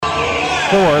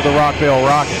for the Rockvale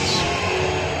Rockets.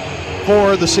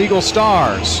 For the Siegel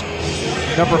Stars,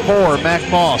 number 4, Mac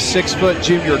Moss, 6-foot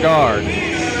junior guard.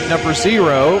 Number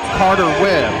 0, Carter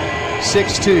Webb,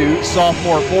 6'2",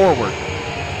 sophomore forward.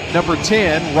 Number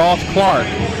 10, Roth Clark,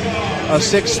 a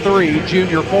 6'3",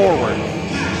 junior forward.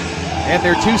 And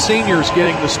there are 2 seniors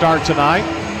getting the start tonight.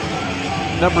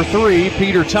 Number 3,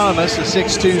 Peter Thomas, a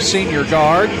 6'2", senior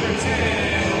guard.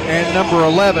 And number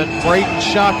 11, Braden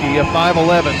Shockey, a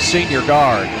 5'11", senior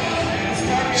guard.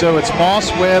 So it's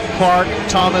Moss, Webb, Clark,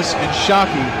 Thomas, and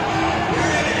Shockey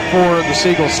for the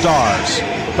Siegel Stars.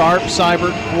 Tharp,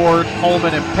 Seibert, Ward,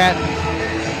 Holman, and Patton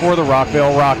for the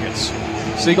Rockvale Rockets.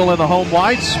 Siegel in the home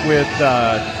whites with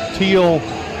teal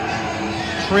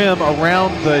trim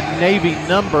around the navy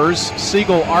numbers.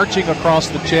 Siegel arching across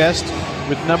the chest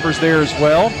with numbers there as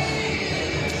well.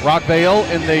 Rockvale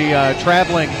in the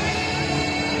traveling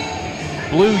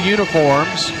blue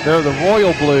uniforms. They're the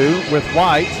royal blue with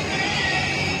white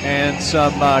and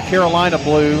some Carolina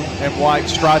blue and white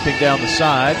striping down the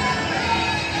side.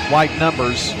 White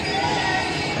numbers,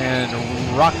 and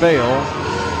Rockvale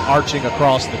arching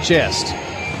across the chest.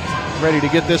 Ready to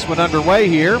get this one underway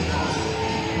here.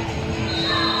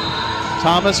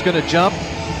 Thomas going to jump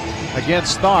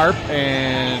against Tharp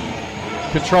and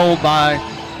controlled by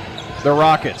the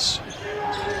Rockets.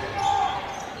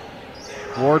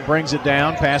 Ward brings it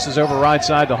down, passes over right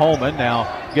side to Holman, now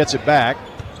gets it back.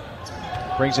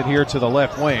 Brings it here to the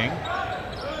left wing.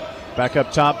 Back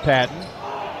up top, Patton.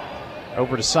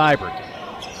 Over to Seibert.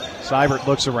 Seibert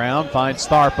looks around, finds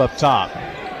Tharp up top.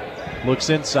 Looks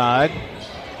inside.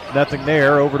 Nothing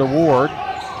there. Over to Ward.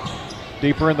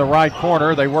 Deeper in the right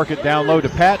corner. They work it down low to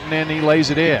Patton, and he lays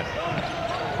it in.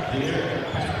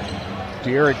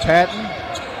 De'Eric Patton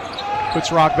puts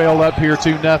Rockvale up here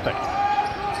 2-0.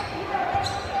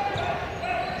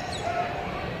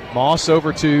 Moss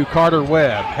over to Carter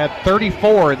Webb. Had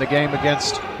 34 in the game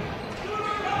against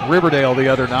Riverdale the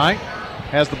other night.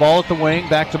 Has the ball at the wing,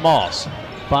 back to Moss.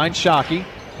 Finds Shockey.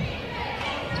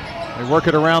 They work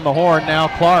it around the horn. Now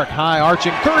Clark, high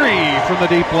arching 3 from the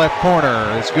deep left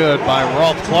corner. It's good by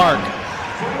Roth Clark.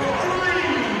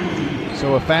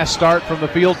 So a fast start from the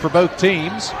field for both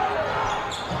teams.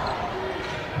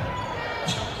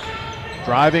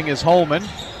 Driving is Holman.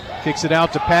 Kicks it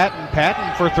out to Patton.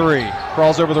 Patton for 3.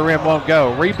 Crawls over the rim, won't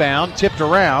go. Rebound, tipped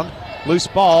around. Loose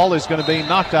ball is going to be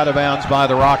knocked out of bounds by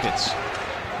the Rockets.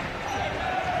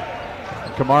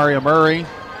 Kamaria Murray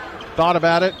thought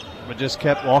about it, but just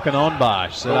kept walking on by.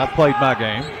 She said, I've played my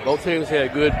game. Both teams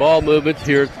had good ball movement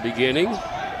here at the beginning.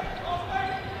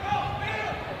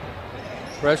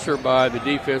 Pressure by the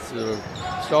defensive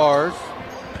Stars.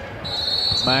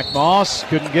 Mac Moss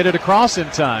couldn't get it across in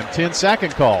time.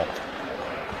 10-second call.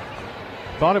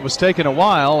 Thought it was taking a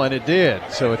while, and it did.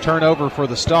 So a turnover for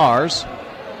the Stars.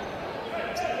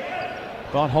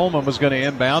 Thought Holman was going to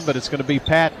inbound, but it's going to be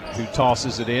Patton who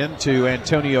tosses it in to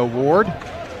Antonio Ward.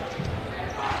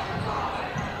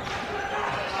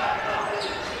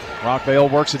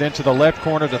 Rockvale works it into the left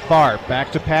corner to Tharp.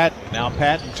 Back to Patton. Now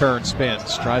Patton turns,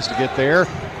 spins, tries to get there.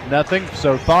 Nothing.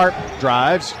 So Tharp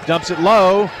drives, dumps it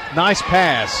low. Nice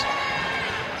pass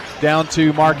down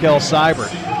to Markel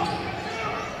Seibert.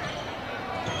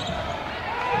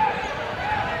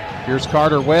 Here's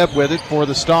Carter Webb with it for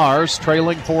the Stars,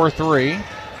 trailing 4-3.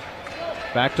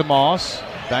 Back to Moss.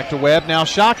 Back to Webb. Now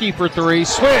Shockey for 3.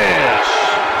 Swish!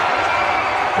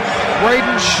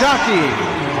 Braden Shockey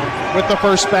with the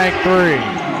first bank 3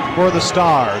 for the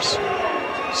Stars.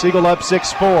 Siegel up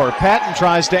 6-4. Patton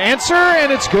tries to answer,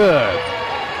 and it's good.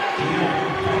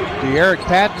 De'Eric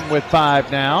Patton with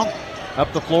 5 now.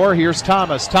 Up the floor, here's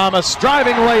Thomas. Thomas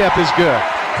driving layup is good.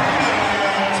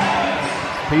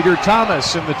 Peter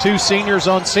Thomas and the 2 seniors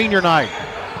on senior night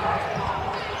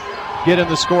get in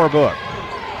the scorebook.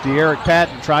 De'Eric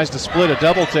Patton tries to split a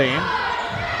double team.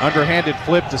 Underhanded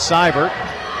flip to Seibert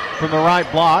from the right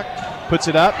block. Puts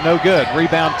it up, no good.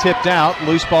 Rebound tipped out.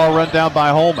 Loose ball run down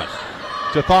by Holman.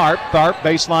 To Tharp. Tharp,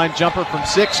 baseline jumper from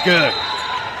 6, good.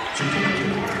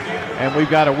 And we've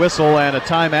got a whistle and a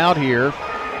timeout here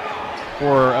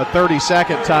for a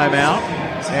 30-second timeout.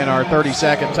 And our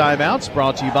 30-second timeout's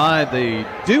brought to you by the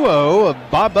duo of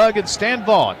Bob Bug and Stan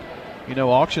Vaught. You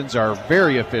know, auctions are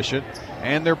very efficient,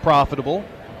 and they're profitable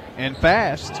and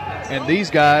fast. And these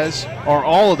guys are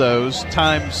all of those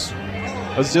times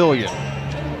a zillion.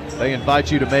 They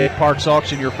invite you to make Parks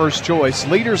Auction your first choice.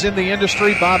 Leaders in the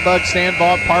industry, Bob Bug, Stan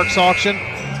Vaught, Parks Auction.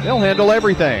 They'll handle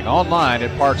everything online at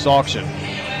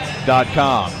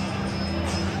parksauction.com.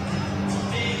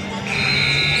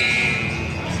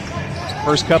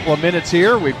 First couple of minutes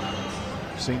here, we've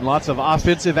seen lots of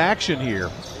offensive action here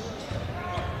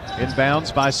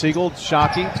Inbounds by Siegel.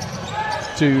 Shockey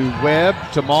to Webb,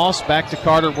 to Moss, back to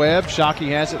Carter Webb. Shockey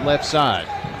has it left side.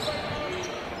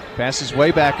 Passes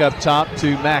way back up top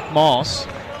to Mac Moss.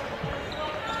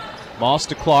 Moss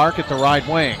to Clark at the right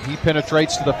wing. He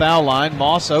penetrates to the foul line.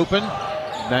 Moss open,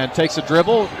 then takes a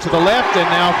dribble to the left and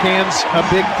now cans a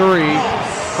big three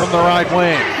from the right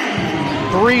wing.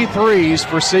 3 threes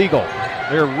for Siegel.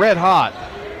 They're red hot.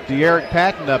 De'Eric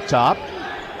Patton up top.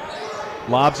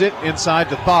 Lobs it inside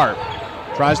to Tharp.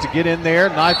 Tries to get in there,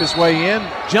 knife his way in.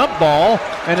 Jump ball,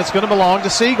 and it's going to belong to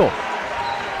Siegel.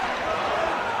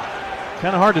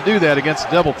 Kind of hard to do that against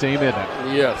a double team, isn't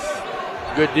it? Yes.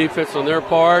 Good defense on their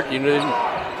part. You didn't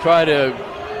try to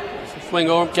swing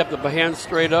over them, kept the hands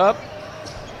straight up.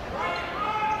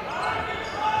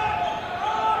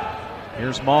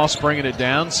 Here's Moss bringing it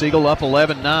down. Siegel up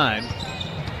 11-9.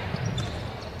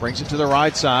 Brings it to the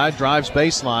right side, drives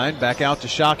baseline, back out to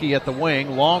Shockey at the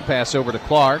wing. Long pass over to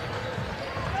Clark.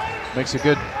 Makes a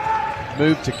good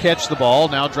move to catch the ball.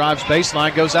 Now drives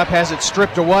baseline, goes up, has it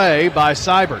stripped away by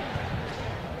Seibert.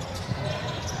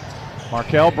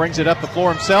 Markell brings it up the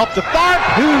floor himself to Tharp,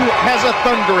 who has a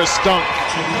thunderous dunk.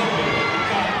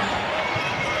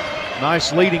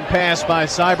 Nice leading pass by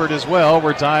Seibert as well.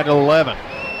 We're tied at 11.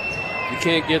 You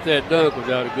can't get that dunk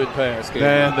without a good pass.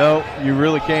 No, you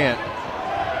really can't.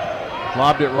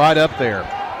 Lobbed it right up there.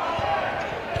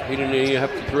 He didn't even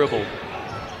have to dribble.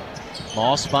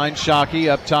 Moss finds Shockey.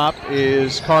 Up top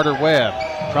is Carter Webb.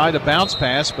 Tried a bounce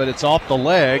pass, but it's off the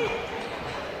leg.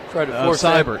 Tried to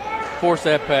force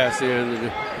that pass in.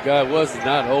 The guy was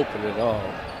not open at all.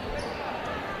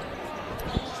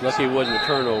 It's lucky it wasn't a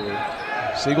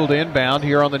turnover. Siegel to inbound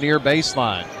here on the near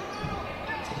baseline.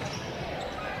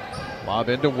 Lob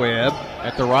into Webb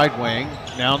at the right wing.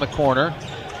 Now in the corner.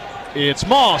 It's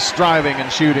Moss driving and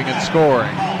shooting and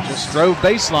scoring. Just drove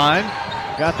baseline.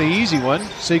 Got the easy one.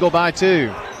 Siegel by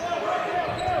 2.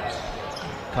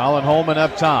 Colin Holman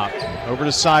up top. Over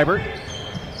to Seibert.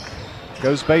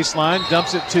 Goes baseline.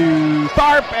 Dumps it to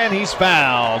Tharp, and he's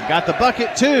fouled. Got the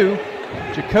bucket too.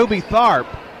 Jacoby Tharp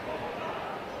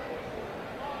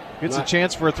gets a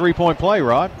chance for a three-point play,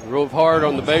 Rod. Drove hard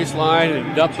on the baseline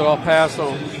and dumped it off pass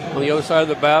on the other side of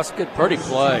the basket. Pretty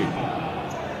play.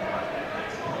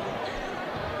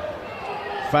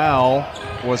 Foul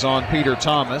was on Peter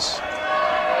Thomas.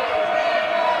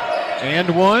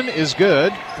 And one is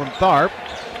good from Tharp.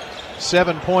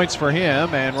 7 points for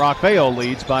him, and Rockvale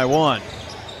leads by 1.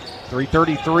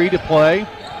 3:33 to play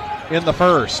in the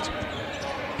first.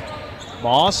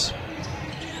 Moss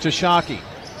to Shockey.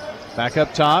 Back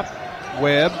up top,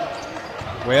 Webb.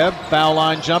 Webb, foul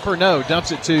line jumper, no,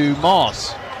 dumps it to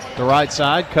Moss. The right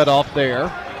side, cut off there.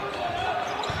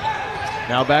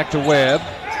 Now back to Webb.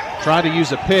 Trying to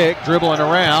use a pick, dribbling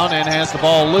around, and has the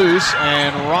ball loose,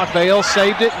 and Rockvale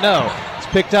saved it. No, it's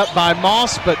picked up by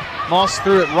Moss, but Moss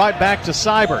threw it right back to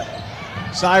Seibert.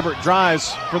 Seibert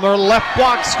drives from the left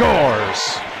block,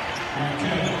 scores.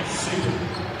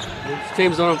 This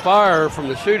team's on fire from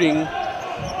the shooting.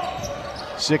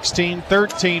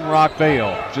 16-13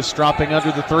 Rockvale, just dropping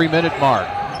under the 3-minute mark.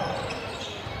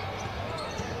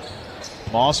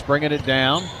 Moss bringing it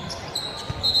down.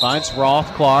 Finds Roth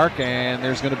Clark, and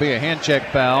there's going to be a hand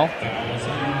check foul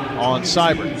on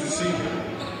Seibert.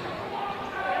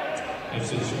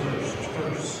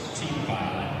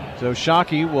 So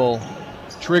Shockey will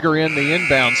trigger in the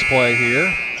inbounds play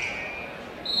here.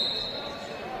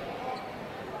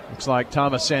 Looks like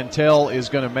Thomas Santel is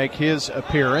going to make his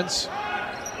appearance.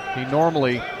 He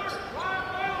normally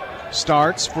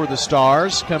starts for the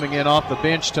Stars, coming in off the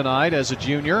bench tonight as a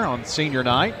junior on senior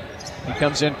night. He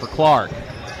comes in for Clark.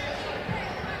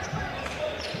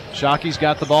 Shockey's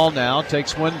got the ball now,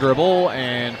 takes one dribble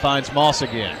and finds Moss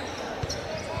again.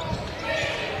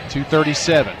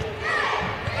 2:37.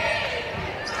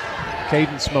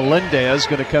 Cadence Melendez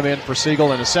going to come in for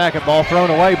Siegel in a second. Ball thrown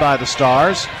away by the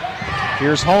Stars.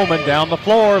 Here's Holman down the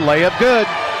floor, layup good.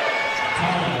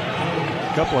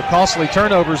 A couple of costly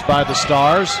turnovers by the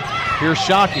Stars. Here's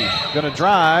Shockey going to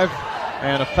drive,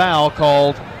 and a foul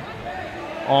called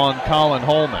on Colin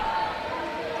Holman.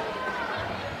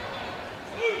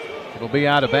 It'll be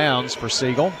out of bounds for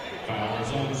Siegel.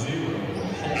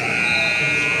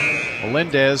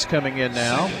 Melendez coming in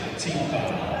now.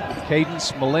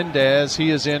 Cadence Melendez, he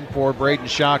is in for Braden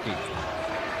Shockey.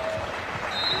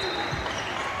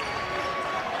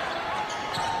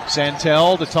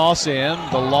 Santel to toss in,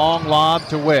 the long lob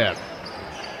to Webb.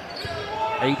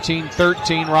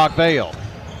 18-13 Rockvale.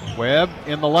 Webb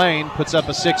in the lane, puts up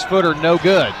a 6-footer, no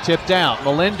good. Tipped out.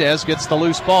 Melendez gets the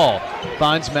loose ball,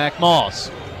 finds Mac Moss.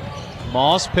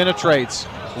 Moss penetrates,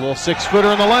 a little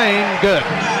 6-footer in the lane, good.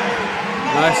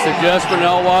 Nice adjustment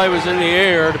out while he was in the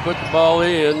air to put the ball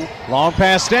in. Long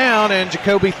pass down, and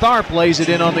Jacoby Tharp lays it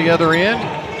in on the other end.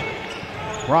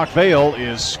 Rockvale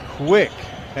is quick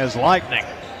as lightning.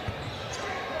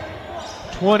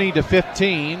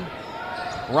 20-15,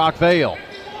 Rockvale.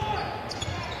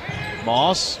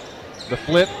 Moss, the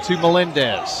flip to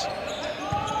Melendez.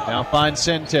 Now finds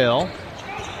Centel.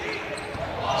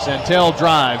 Centel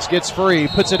drives, gets free,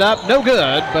 puts it up, no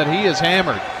good, but he is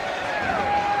hammered.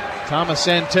 Thomas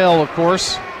Centel, of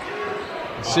course,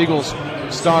 the Siegel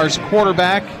Stars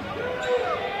quarterback.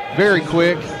 Very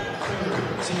quick.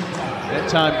 That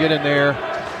time get in there,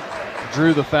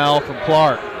 drew the foul from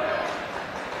Clark.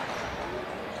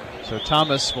 So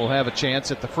Thomas will have a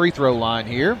chance at the free throw line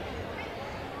here.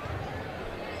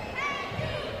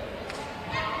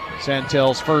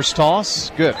 Santel's first toss,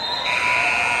 good.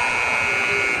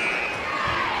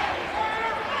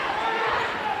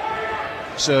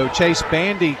 So Chase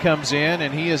Bandy comes in,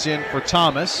 and he is in for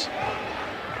Thomas.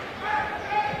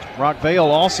 Rockvale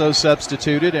also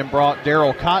substituted and brought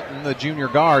Daryl Cotton, the junior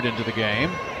guard, into the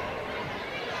game.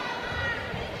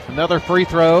 Another free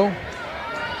throw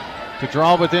to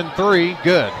draw within 3,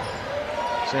 good.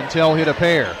 Centel hit a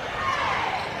pair.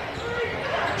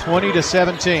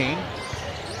 20-17.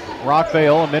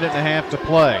 Rockvale, a minute and a half to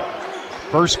play.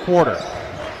 First quarter.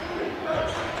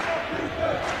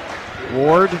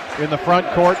 Ward in the front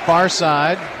court, far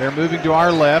side. They're moving to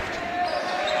our left.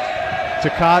 To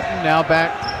Cotton, now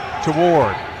back to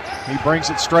Ward. He brings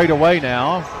it straight away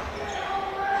now.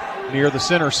 Near the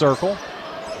center circle.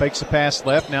 Fakes a pass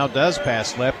left, now does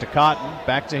pass left to Cotton.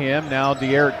 Back to him, now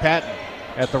De'Eric Patton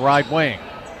at the right wing.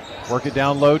 Work it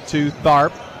down low to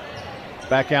Tharp.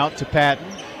 Back out to Patton.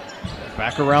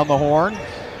 Back around the horn.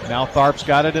 Now Tharp's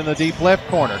got it in the deep left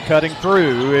corner. Cutting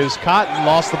through is Cotton,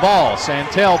 lost the ball.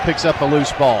 Centel picks up the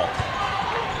loose ball.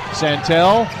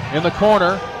 Centel in the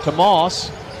corner to Moss.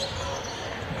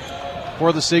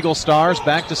 For the Siegel Stars,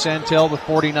 back to Centel with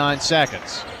 49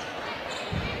 seconds.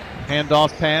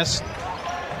 Handoff pass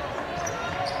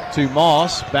to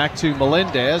Moss, back to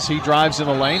Melendez. He drives in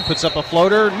the lane, puts up a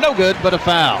floater, no good, but a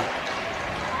foul.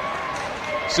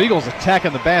 Siegel's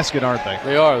attacking the basket, aren't they?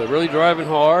 They are. They're really driving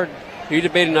hard. He'd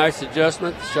have made a nice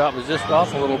adjustment. The shot was just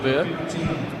off a little bit.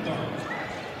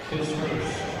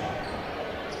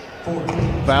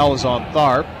 Foul is on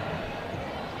Tharp.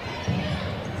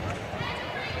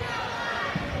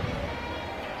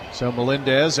 So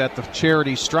Melendez at the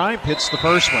charity stripe hits the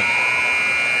first one.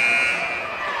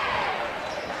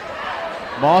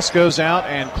 Moss goes out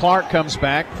and Clark comes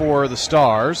back for the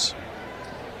Stars.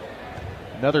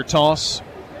 Another toss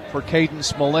for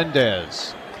Cadence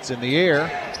Melendez. It's in the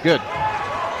air. Good.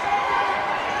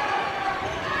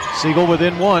 Siegel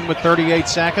within 1 with 38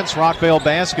 seconds. Rockvale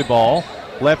basketball.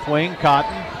 Left wing,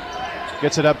 Cotton.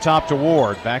 Gets it up top to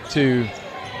Ward. Back to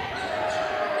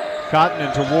Cotton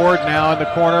and to Ward. Now in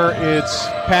the corner, it's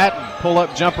Patton.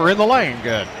 Pull-up jumper in the lane.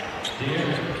 Good.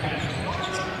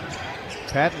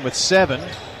 Patton with 7.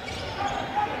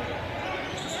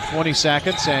 20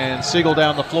 seconds, and Siegel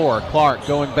down the floor. Clark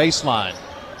going baseline.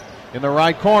 In the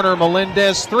right corner,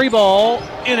 Melendez 3-ball,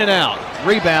 in and out.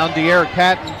 Rebound, De'Eric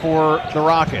Patton for the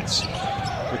Rockets.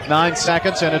 With 9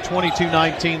 seconds and a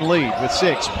 22-19 lead. With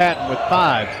 6, Patton with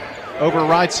 5. Over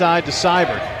right side to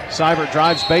Seibert. Seibert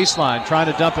drives baseline,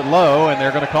 trying to dump it low, and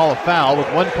they're going to call a foul with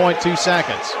 1.2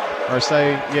 seconds. Or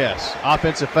say, yes,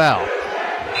 offensive foul.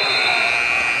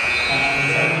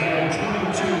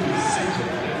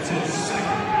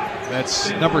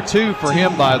 That's number 2 for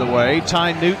him, by the way.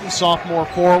 Ty Newton, sophomore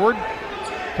forward,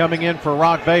 coming in for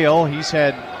Rockvale. He's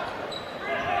had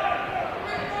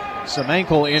some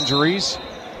ankle injuries.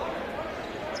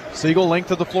 Siegel,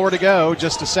 length of the floor to go.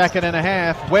 Just a second and a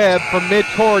half. Webb from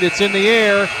midcourt. It's in the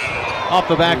air. Off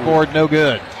the backboard, no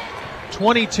good.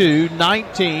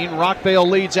 22-19. Rockvale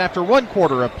leads after 1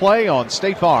 quarter of play on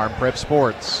State Farm Prep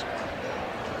Sports.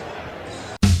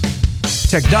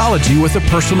 Technology with a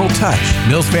personal touch.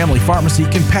 Mills Family Pharmacy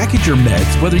can package your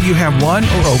meds whether you have 1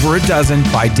 or over a dozen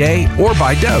by day or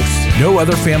by dose. No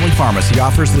other family pharmacy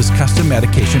offers this custom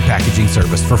medication packaging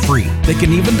service for free. They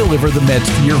can even deliver the meds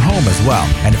to your home as well.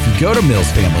 And if you go to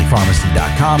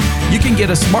millsfamilypharmacy.com, you can get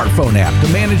a smartphone app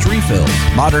to manage refills.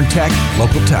 Modern tech,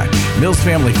 local touch. Mills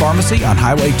Family Pharmacy on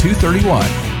Highway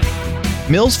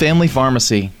 231. Mills Family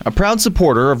Pharmacy, a proud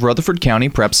supporter of Rutherford County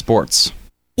Prep Sports.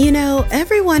 You know,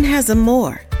 everyone has a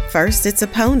more. First, it's a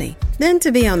pony. Then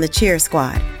to be on the cheer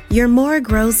squad. Your more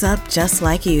grows up just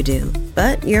like you do.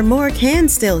 But your more can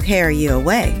still carry you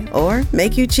away or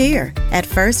make you cheer. At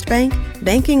First Bank,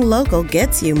 banking local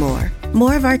gets you more.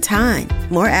 More of our time,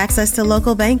 more access to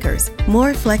local bankers,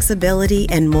 more flexibility,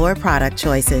 and more product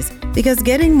choices. Because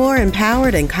getting more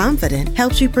empowered and confident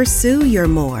helps you pursue your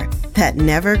more that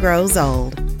never grows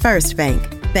old. First Bank.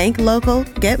 Bank local,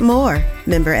 get more.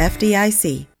 Member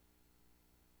FDIC.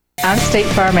 I'm State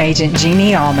Farm Agent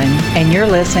Jeannie Allman, and you're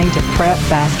listening to Prep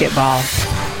Basketball.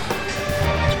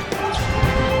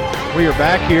 We are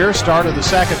back here, start of the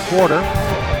second quarter.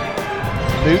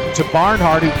 Newton to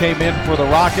Barnhart, who came in for the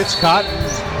Rockets. Cotton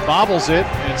bobbles it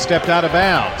and stepped out of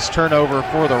bounds. Turnover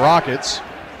for the Rockets.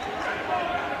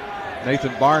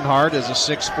 Nathan Barnhart is a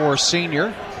 6'4"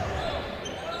 senior.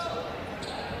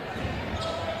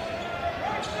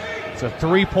 It's a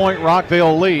 3-point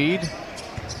Rockville lead.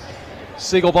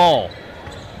 Siegel ball.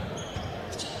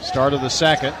 Start of the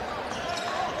second.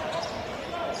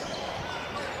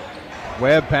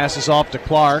 Webb passes off to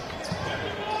Clark.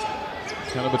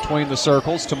 Kind of between the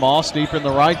circles to Moss, deep in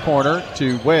the right corner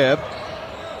to Webb.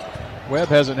 Webb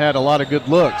hasn't had a lot of good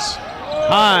looks.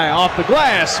 High off the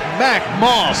glass, Mac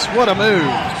Moss, what a move.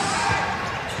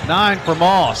 9 for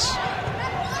Moss.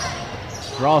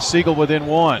 Draws Siegel within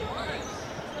 1.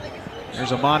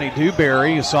 There's Amani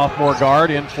Dewberry, a sophomore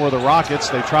guard, in for the Rockets.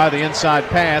 They try the inside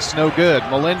pass, no good.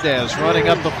 Melendez running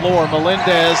up the floor.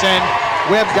 Melendez, and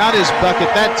Webb got his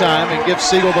bucket that time and gives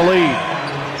Siegel the lead.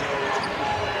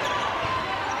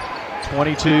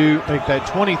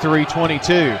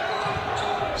 23-22.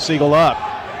 Siegel up.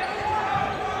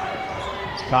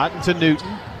 Cotton to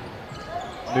Newton.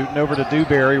 Newton over to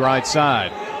Dewberry, right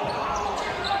side.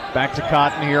 Back to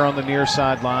Cotton here on the near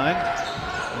sideline.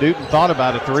 Newton thought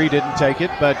about a three, didn't take it,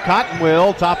 but Cotton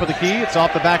will. Top of the key, it's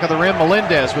off the back of the rim.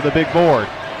 Melendez with a big board.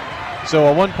 So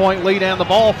a 1-point lead and the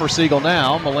ball for Siegel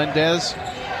now. Melendez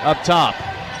up top.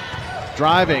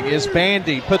 Driving is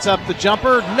Bandy, puts up the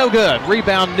jumper, no good.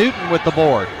 Rebound, Newton with the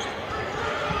board.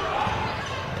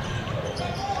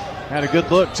 Had a good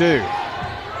look too.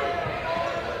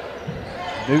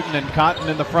 Newton and Cotton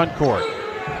in the front court.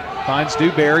 Finds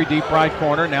Dewberry, deep right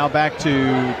corner. Now back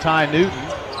to Ty Newton.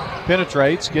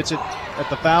 Penetrates, gets it at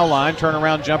the foul line.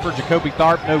 Turnaround jumper, Jacoby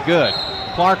Tharp, no good.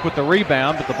 Clark with the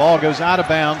rebound, but the ball goes out of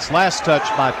bounds. Last touch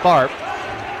by Tharp.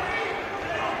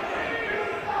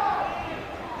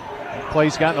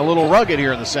 Play's gotten a little rugged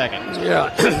here in the second. Yeah,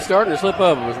 starting to slip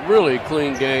up. It was a really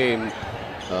clean game.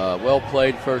 Well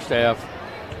played first half.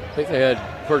 I think they had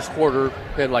first quarter,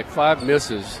 they had like 5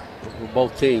 misses for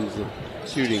both teams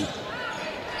shooting.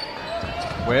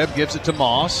 Webb gives it to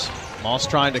Moss. Moss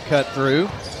trying to cut through.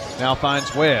 Now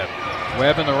finds Webb.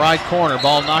 Webb in the right corner.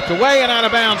 Ball knocked away and out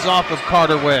of bounds off of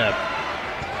Carter Webb.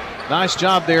 Nice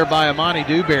job there by Amani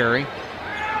Dewberry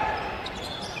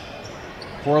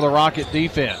for the Rocket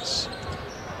defense.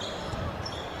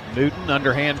 Newton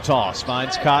underhand toss.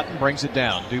 Finds Cotton, brings it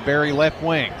down. Dewberry left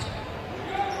wing.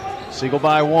 Siegel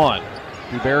by 1.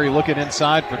 Dewberry looking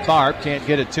inside for Tharp. Can't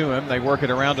get it to him. They work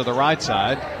it around to the right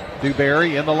side.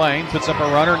 Dewberry in the lane. Puts up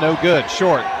a runner. No good.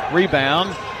 Short.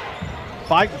 Rebound.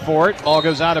 Fighting for it. Ball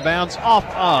goes out of bounds off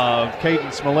of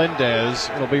Cadence Melendez.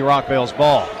 It'll be Rockville's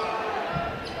ball.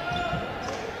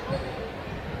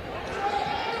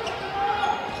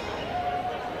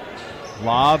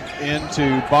 Lob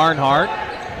into Barnhart.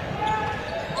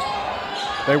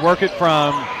 They work it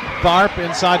from Tharp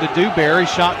inside to Dewberry.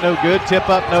 Shot no good. Tip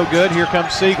up no good. Here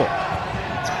comes Siegel.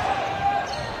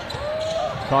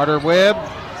 Carter Webb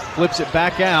flips it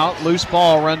back out. Loose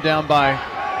ball run down by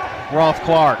Roth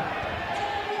Clark.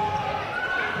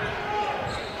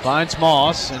 Finds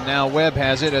Moss, and now Webb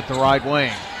has it at the right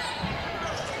wing.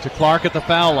 To Clark at the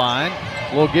foul line.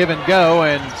 Will give and go,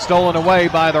 and stolen away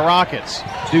by the Rockets.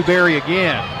 Dewberry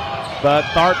again, but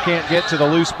Tharp can't get to the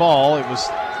loose ball. It was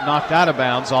knocked out of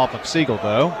bounds off of Siegel,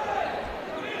 though.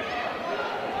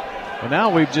 And now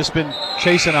we've just been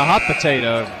chasing a hot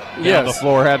potato down the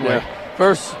floor, hadn't we?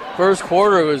 First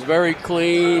quarter was very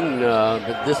clean,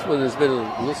 but this one has been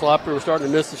a little sloppy. We're starting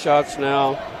to miss the shots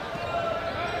now.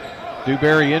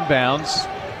 Dewberry inbounds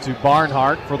to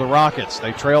Barnhart for the Rockets.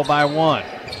 They trail by 1.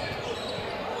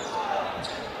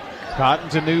 Cotton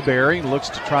to Newberry, looks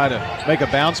to try to make a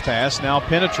bounce pass, now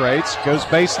penetrates, goes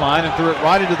baseline and threw it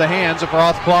right into the hands of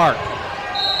Roth Clark.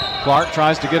 Clark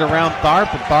tries to get around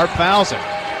Tharp, and Tharp fouls him.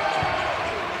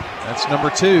 That's number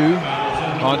 2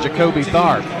 on Jacoby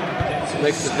Tharp.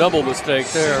 Makes a double mistake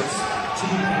there.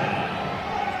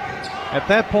 At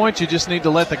that point, you just need to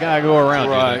let the guy go around.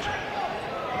 Right.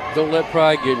 Don't let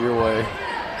pride get in your way.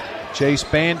 Chase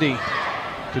Bandy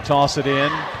to toss it in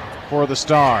for the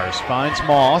Stars. Finds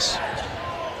Moss,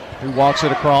 who walks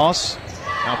it across.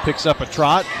 Now picks up a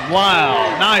trot.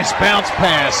 Wow, nice bounce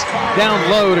pass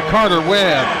down low to Carter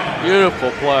Webb.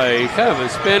 Beautiful play. Kind of a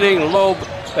spinning, low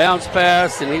bounce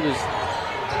pass, and he was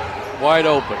wide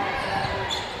open.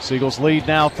 Seagulls lead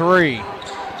now 3.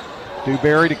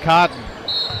 Dewberry to Cotton.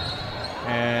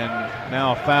 And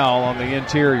now a foul on the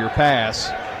interior pass.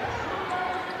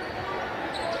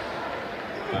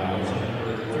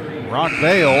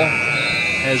 Rockvale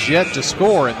has yet to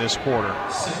score in this quarter.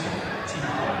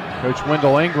 Coach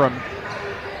Wendell Ingram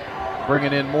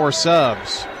bringing in more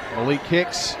subs. Malik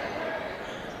Hicks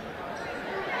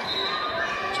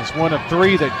is one of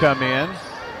 3 that come in.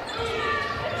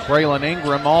 Braylon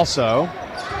Ingram also.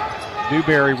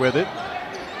 Dewberry with it.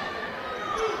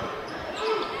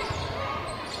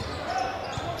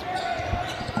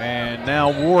 And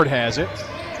now Ward has it.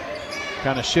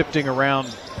 Kind of shifting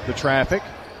around the traffic.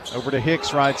 Over to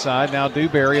Hicks right side. Now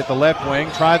Dewberry at the left wing.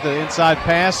 Tried the inside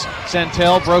pass.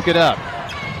 Santel broke it up.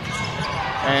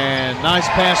 And nice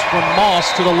pass from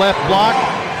Moss to the left block.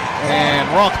 And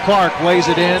Roth Clark lays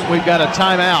it in. We've got a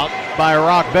timeout by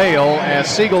Rockvale as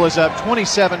Siegel is up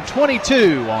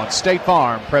 27-22 on State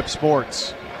Farm Prep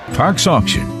Sports. Parks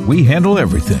Auction. We handle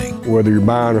everything. Whether you're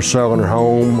buying or selling a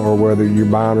home or whether you're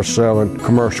buying or selling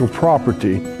commercial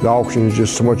property, the auction is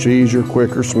just so much easier,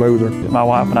 quicker, smoother. My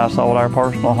wife and I sold our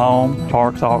personal home.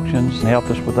 Parks Auctions helped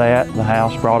us with that. The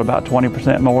house brought about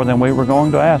 20% more than we were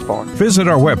going to ask for. Visit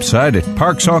our website at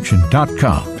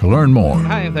parksauction.com to learn more.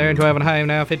 Hey, if they're in 12 and home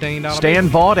now, $15. Stan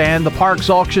Vaught and the Parks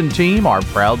Auction team are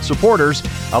proud supporters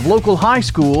of local high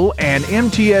school and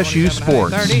MTSU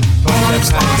sports. 30,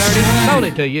 sold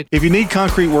it to you. If you need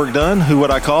concrete work done, who would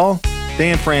I call?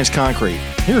 Dan France Concrete.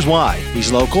 Here's why.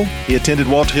 He's local. He attended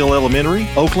Walter Hill Elementary,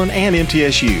 Oakland, and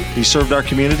MTSU. He served our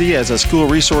community as a school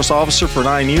resource officer for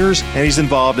 9 years, and he's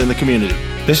involved in the community.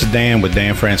 This is Dan with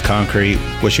Dan France Concrete,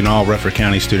 wishing all Rutherford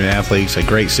County student athletes a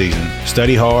great season.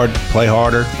 Study hard, play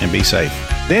harder, and be safe.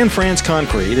 Dan France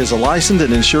Concrete is a licensed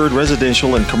and insured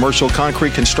residential and commercial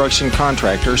concrete construction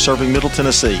contractor serving Middle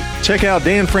Tennessee. Check out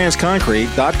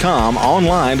danfranceconcrete.com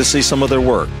online to see some of their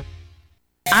work.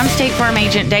 I'm State Farm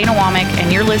Agent Dana Womack,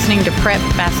 and you're listening to Prep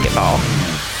Basketball.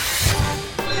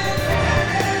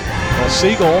 Well,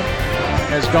 Siegel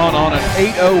has gone on an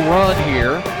 8-0 run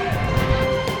here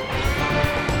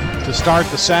to start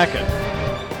the second.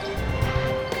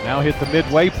 Now hit the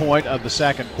midway point of the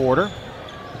second quarter.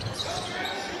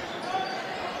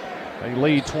 They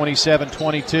lead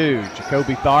 27-22.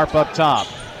 Jacoby Tharp up top.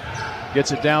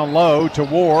 Gets it down low to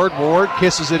Ward. Ward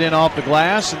kisses it in off the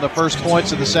glass in the first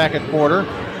points of the second quarter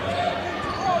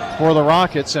for the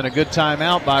Rockets, and a good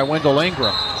timeout by Wendell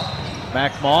Ingram.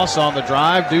 Mac Moss on the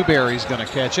drive. Dewberry's going to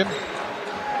catch him.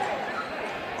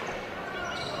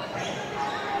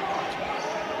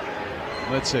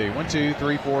 Let's see. 1, 2,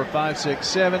 3, 4, 5, 6,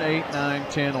 7, 8, 9,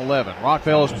 10, 11.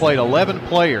 Rockvale has played 11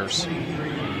 players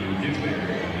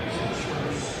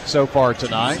so far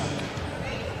tonight.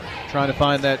 Trying to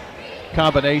find that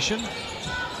combination.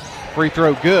 Free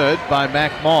throw good by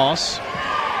Mac Moss.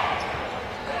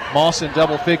 Moss in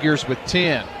double figures with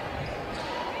 10.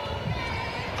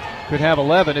 Could have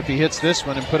 11 if he hits this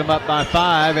one and put him up by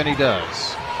 5, and he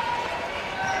does.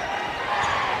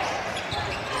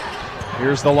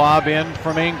 Here's the lob in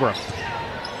from Ingram.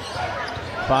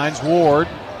 Finds Ward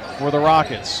for the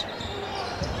Rockets.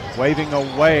 Waving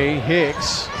away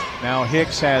Hicks. Now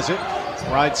Hicks has it.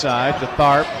 Right side to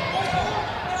Tharp.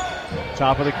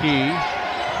 Top of the key.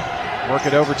 Work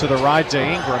it over to the right to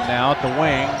Ingram now at the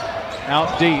wing.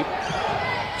 Out deep.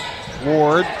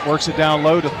 Ward works it down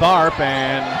low to Tharp,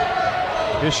 and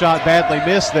his shot badly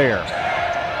missed there.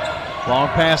 Long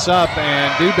pass up,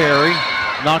 and Dewberry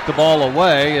knocked the ball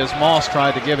away as Moss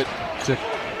tried to give it to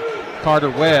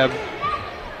Carter Webb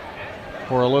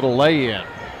for a little lay-in.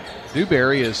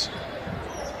 Dewberry has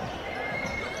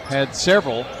had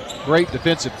several great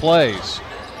defensive plays.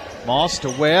 Moss to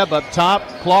Webb up top.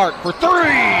 Clark for 3.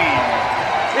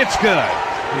 It's good.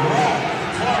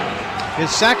 His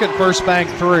second first bank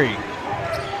 3.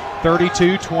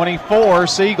 32-24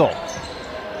 Siegel.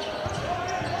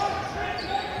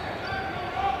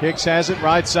 Hicks has it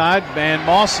right side, and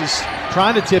Moss is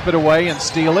trying to tip it away and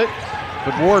steal it,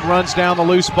 but Ward runs down the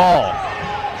loose ball.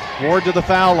 Ward to the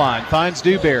foul line, finds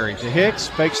Dewberry to Hicks,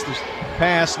 fakes the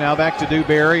pass, now back to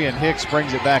Dewberry, and Hicks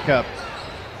brings it back up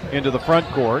into the front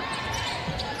court.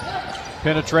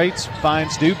 Penetrates,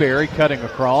 finds Dewberry cutting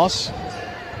across.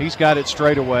 He's got it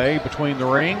straight away between the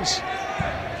rings.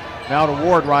 Now to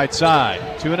Ward right side.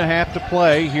 2.5 to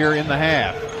play here in the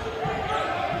half.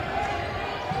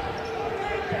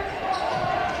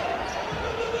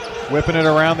 Whipping it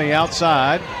around the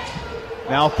outside.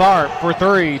 Now Tharp for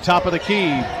 3, top of the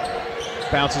key.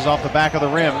 Bounces off the back of the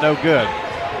rim, no good.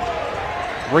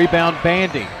 Rebound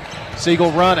Bandy.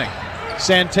 Siegel running.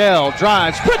 Santel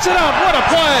drives, puts it up, what a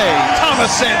play!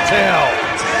 Thomas Santel.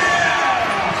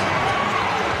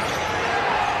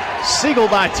 Siegel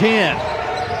by 10.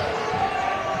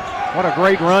 What a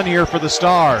great run here for the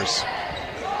Stars.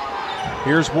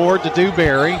 Here's Ward to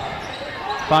Dewberry.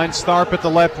 Finds Tharp at the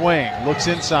left wing. Looks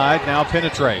inside, now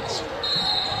penetrates.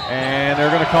 And they're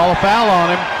going to call a foul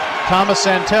on him. Thomas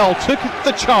Santel took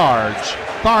the charge.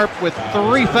 Tharp with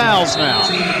 3 fouls now.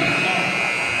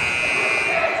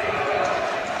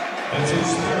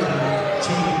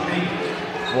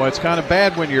 Boy, it's kind of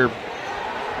bad when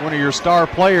one of your star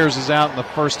players is out in the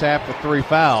first half with 3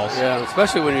 fouls. Yeah,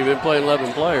 especially when you've been playing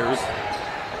 11 players.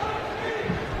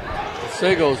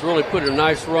 Siegel's really put a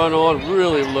nice run on,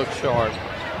 really looked sharp.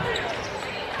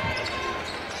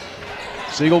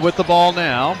 Siegel with the ball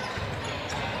now.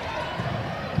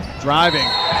 Driving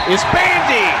is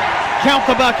Bandy. Count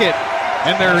the bucket.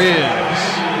 And there is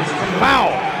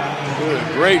foul. Good.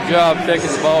 Great job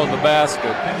taking the ball in the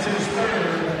basket.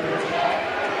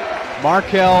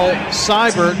 Markel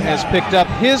Seibert has picked up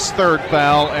his 3rd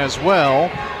foul as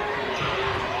well.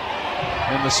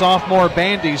 And the sophomore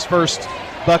Bandy's first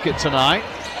bucket tonight.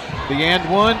 The and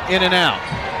one, in and out.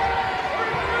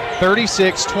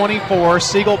 36-24,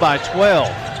 Siegel by 12.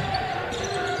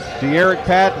 De'Eric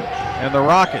Patton and the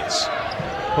Rockets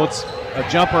puts a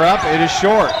jumper up. It is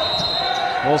short.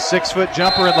 Little 6-foot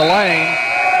jumper in the lane.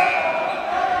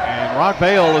 And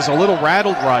Rockvale is a little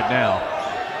rattled right now.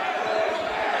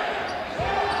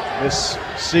 This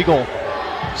Siegel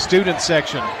student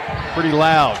section, pretty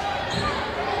loud.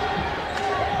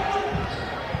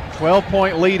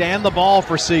 12-point lead and the ball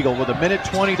for Siegel with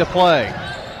 1:20 to play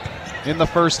in the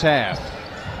first half.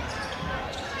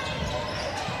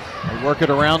 They work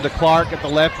it around to Clark at the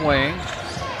left wing.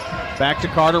 Back to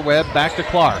Carter Webb, back to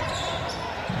Clark.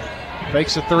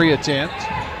 Fakes a 3 attempt.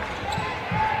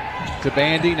 To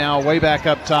Bandy, now way back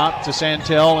up top to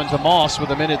Santel and to Moss with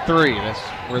 1:03. That's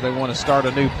where they want to start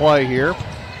a new play here.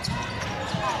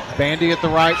 Bandy at the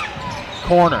right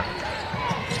corner.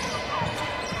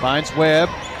 Finds Webb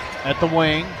at the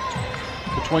wing.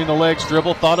 Between the legs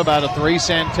dribble, thought about a 3.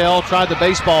 Santel tried the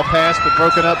baseball pass, but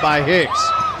broken up by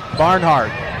Hicks.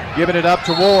 Barnhart giving it up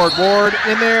to Ward. Ward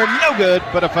in there, no good,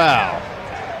 but a foul.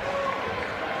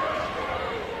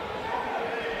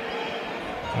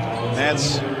 And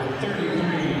that's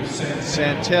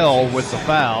Santel with the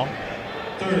foul.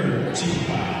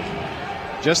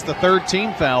 Just the 3rd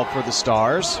team foul for the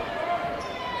Stars.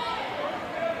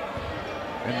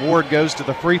 And Ward goes to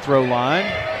the free throw line.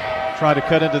 Try to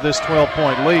cut into this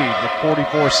 12-point lead with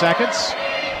 44 seconds.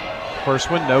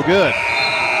 First one, no good.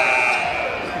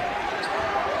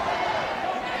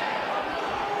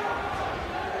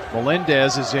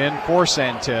 Melendez is in for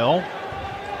Santel.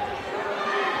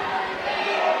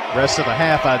 Rest of the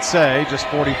half, I'd say, just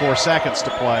 44 seconds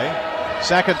to play.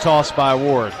 Second toss by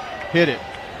Ward. Hit it.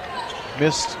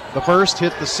 Missed the first,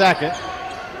 hit the second.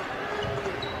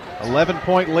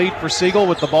 11-point lead for Siegel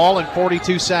with the ball in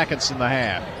 42 seconds in the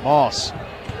half. Moss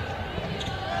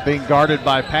being guarded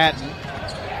by Patton.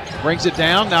 Brings it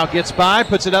down, now gets by,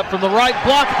 puts it up from the right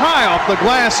block, high off the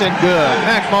glass and good.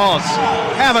 Mac Moss,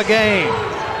 have a game.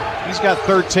 He's got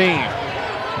 13.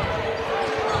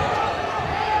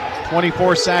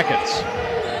 24 seconds.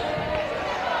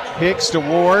 Hicks to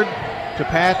Ward to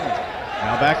Patton.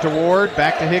 Now back to Ward,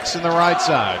 back to Hicks in the right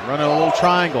side. Running a little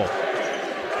triangle.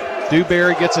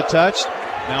 Dewberry gets a touch.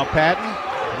 Now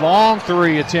Patton. Long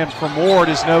 3 attempt from Ward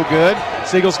is no good.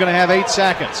 Siegel's going to have 8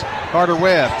 seconds. Carter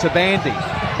Webb to Bandy.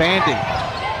 Bandy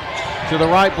to the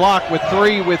right block with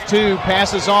 3, with 2.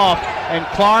 Passes off. And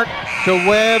Clark to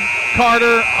Webb.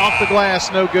 Carter off the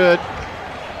glass, no good.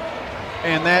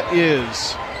 And that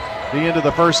is the end of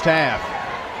the first half.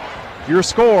 Your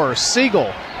score,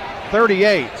 Siegel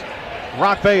 38,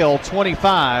 Rockvale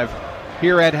 25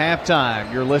 here at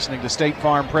halftime. You're listening to State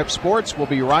Farm Prep Sports. We'll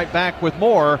be right back with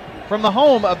more from the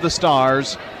home of the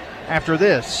Stars after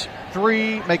this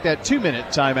 2-minute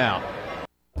timeout.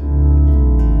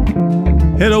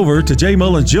 Head over to J.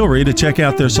 Mullins Jewelry to check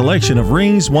out their selection of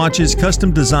rings, watches,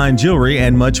 custom design jewelry,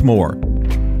 and much more.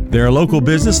 They're a local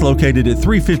business located at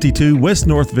 352 West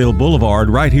Northville Boulevard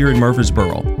right here in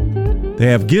Murfreesboro. They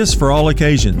have gifts for all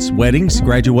occasions, weddings,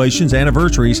 graduations,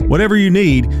 anniversaries, whatever you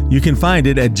need, you can find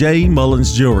it at J.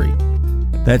 Mullins Jewelry.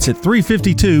 That's at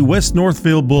 352 West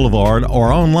Northville Boulevard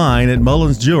or online at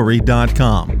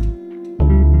mullinsjewelry.com.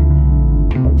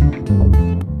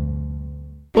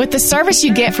 With the service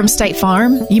you get from State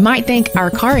Farm, you might think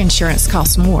our car insurance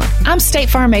costs more. I'm State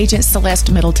Farm agent Celeste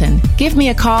Middleton. Give me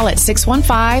a call at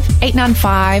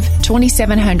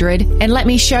 615-895-2700 and let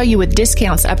me show you with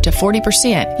discounts up to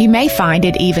 40%. You may find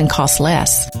it even costs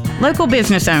less. Local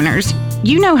business owners,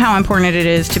 you know how important it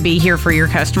is to be here for your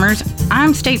customers.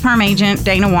 I'm State Farm agent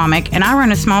Dana Womack, and I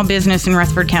run a small business in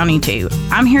Rutherford County too.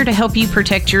 I'm here to help you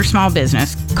protect your small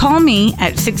business. Call me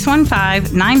at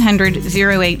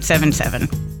 615-900-0877.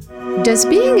 Does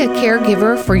being a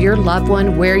caregiver for your loved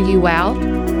one wear you out?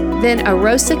 Then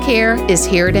Arosa Care is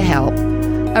here to help.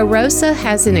 Arosa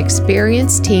has an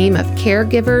experienced team of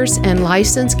caregivers and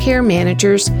licensed care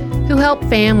managers who help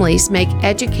families make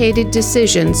educated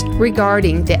decisions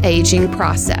regarding the aging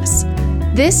process.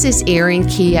 This is Erin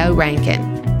Keogh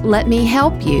Rankin. Let me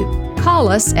help you. Call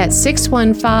us at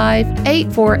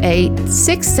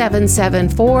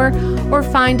 615-848-6774 or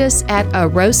find us at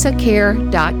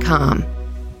arosacare.com.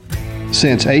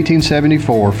 Since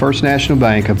 1874, First National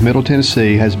Bank of Middle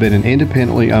Tennessee has been an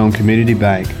independently owned community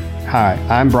bank. Hi,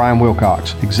 I'm Brian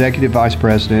Wilcox, Executive Vice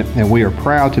President, and we are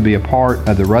proud to be a part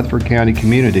of the Rutherford County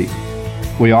community.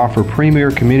 We offer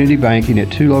premier community banking at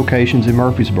 2 locations in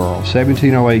Murfreesboro,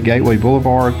 1708 Gateway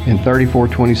Boulevard and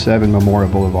 3427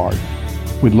 Memorial Boulevard.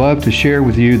 We'd love to share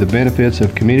with you the benefits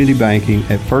of community banking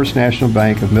at First National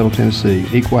Bank of Middle Tennessee,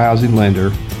 Equal Housing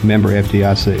Lender, member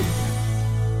FDIC.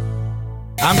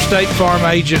 I'm State Farm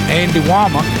agent Andy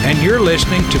Womack, and you're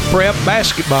listening to Prep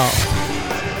Basketball.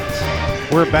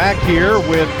 We're back here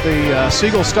with the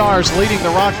Siegel Stars leading the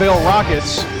Rockville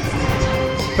Rockets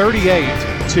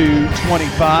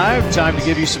 38-25. Time to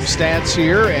give you some stats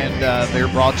here, and they're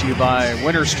brought to you by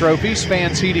Winners Trophy,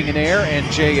 Spans Heating and Air, and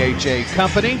JHA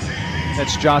Company.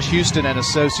 That's Josh Houston and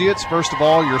Associates. First of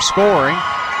all, your scoring.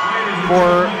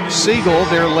 For Siegel,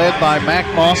 they're led by Mac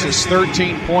Moss's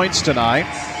 13 points tonight.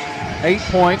 8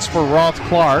 points for Roth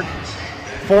Clark,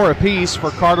 4 apiece for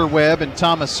Carter Webb and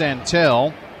Thomas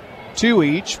Santel, 2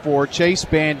 each for Chase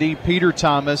Bandy, Peter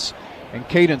Thomas, and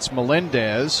Cadence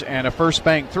Melendez, and a first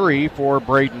bank 3 for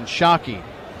Braden Shockey.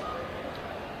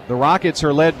 The Rockets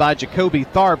are led by Jacoby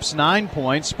Tharps, 9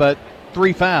 points, but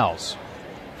 3 fouls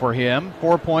for him.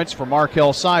 4 points for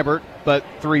Markel Seibert, but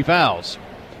 3 fouls.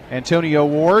 Antonio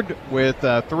Ward with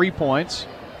 3 points,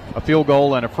 a field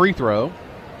goal, and a free throw.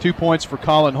 2 points for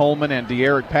Colin Holman and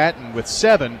De'Eric Patton with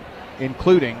 7,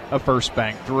 including a first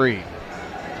bank 3.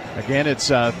 Again,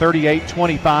 it's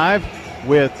 38-25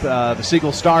 with the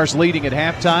Siegel Stars leading at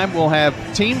halftime. We'll have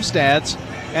team stats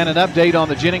and an update on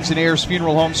the Jennings and Ayers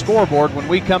Funeral Home scoreboard when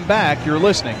we come back. You're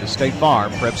listening to State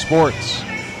Farm Prep Sports.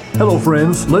 Hello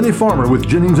friends, Lenny Farmer with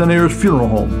Jennings and Ayers Funeral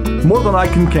Home. More than I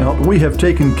can count, we have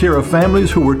taken care of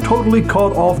families who were totally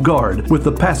caught off guard with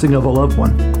the passing of a loved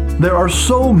one. There are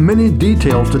so many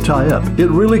details to tie up, it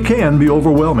really can be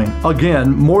overwhelming.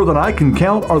 Again, more than I can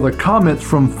count are the comments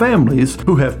from families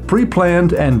who have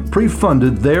pre-planned and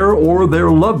pre-funded their or their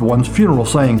loved one's funeral,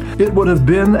 saying, "It would have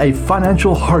been a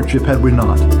financial hardship had we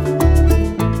not."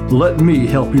 Let me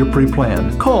help you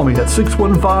pre-plan. Call me at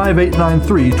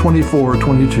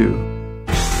 615-893-2422.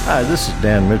 Hi, this is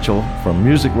Dan Mitchell from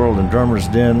Music World and Drummers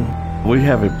Den. We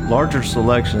have a larger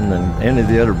selection than any of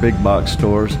the other big box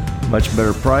stores. Much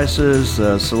better prices.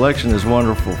 Selection is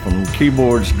wonderful from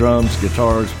keyboards, drums,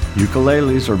 guitars.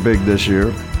 Ukuleles are big this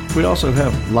year. We also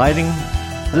have lighting.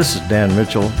 This is Dan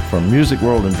Mitchell from Music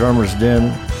World and Drummers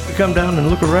Den. You come down and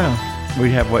look around.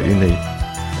 We have what you need.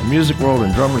 The Music World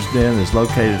and Drummers Den is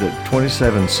located at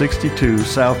 2762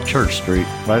 South Church Street,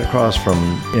 right across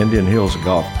from Indian Hills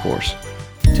Golf Course.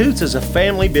 Toots is a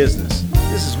family business.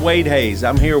 This is Wade Hayes.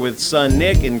 I'm here with son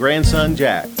Nick and grandson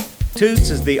Jack. Toots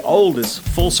is the oldest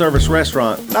full-service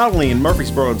restaurant, not only in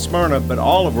Murfreesboro and Smyrna, but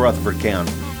all of Rutherford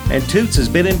County. And Toots has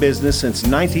been in business since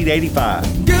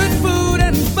 1985. Good food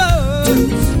and fun.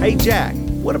 Toots. Hey Jack,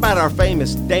 what about our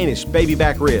famous Danish baby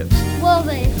back ribs? Well,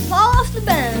 they fall off the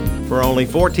bone. For only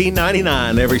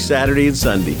 $14.99 every Saturday and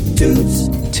Sunday. Toots.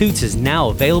 Toots is now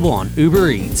available on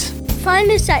Uber Eats.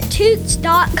 Find us at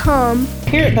toots.com.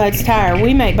 Here at Bud's Tire,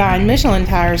 we make buying Michelin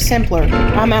tires simpler.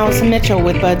 I'm Allison Mitchell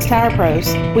with Bud's Tire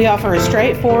Pros. We offer a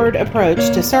straightforward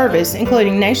approach to service,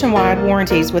 including nationwide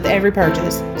warranties with every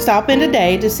purchase. Stop in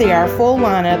today to see our full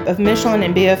lineup of Michelin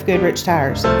and BF Goodrich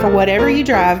tires. For whatever you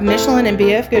drive, Michelin and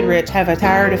BF Goodrich have a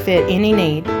tire to fit any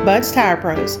need. Bud's Tire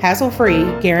Pros,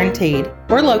 hassle-free, guaranteed.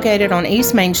 We're located on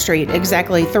East Main Street,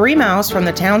 exactly 3 miles from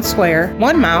the town square,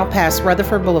 1 mile past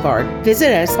Rutherford Boulevard.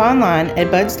 Visit us online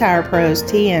at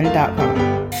budstireprostn.com.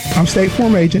 I'm State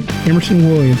Farm Agent Emerson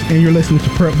Williams, and you're listening to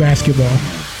Prep Basketball.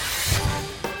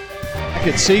 Back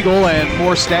at Siegel, and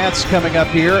more stats coming up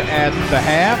here at the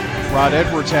half. Rod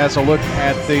Edwards has a look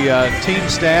at the team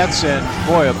stats, and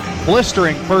boy, a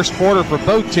blistering first quarter for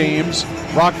both teams.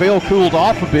 Rockvale cooled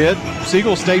off a bit.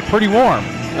 Siegel stayed pretty warm.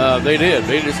 They did.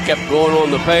 They just kept going on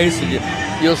the pace, and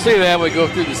you'll see that when we go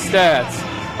through the stats.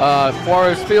 As far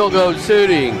as field goal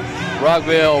shooting,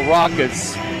 Rockvale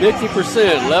Rockets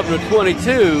 50%, 11 to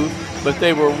 22, but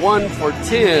they were 1 for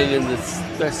 10 in the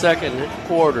second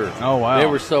quarter. Oh, wow. They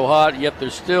were so hot, yet they're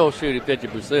still shooting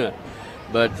 50%.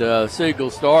 But Siegel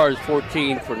Stars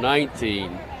 14 for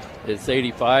 19. It's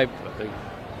 85, I think.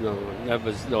 No, that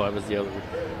was the other one.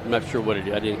 I'm not sure what it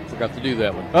is. I forgot to do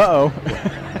that one. Uh-oh.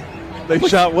 They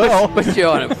shot well. Put you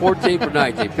on it. 14 for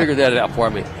 19. Figure that out for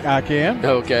me. I can.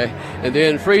 Okay. And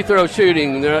then free throw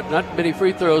shooting. There are not many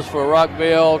free throws for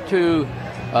Rockvale.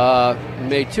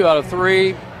 Made 2 out of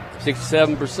 3,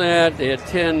 67%. They had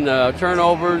 10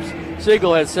 turnovers.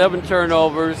 Siegel had 7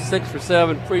 turnovers, 6 for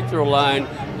 7. Free throw line,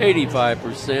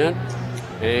 85%.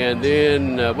 And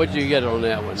then what did you get on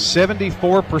that one?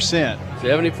 74%.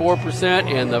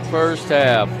 74% in the first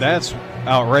half. That's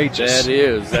outrageous. That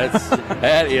is.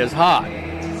 That is hot.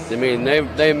 I mean,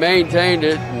 they maintained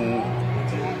it,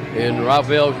 and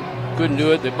Rockvale couldn't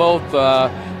do it. They both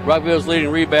Rockvale's leading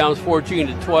rebounds 14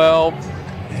 to 12.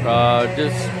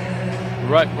 Just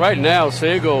right now,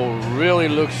 Siegel really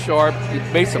looks sharp. He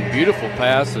made some beautiful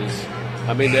passes.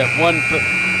 I mean, that one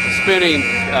spinning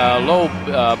low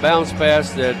bounce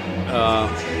pass that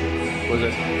was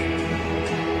it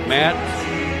Matt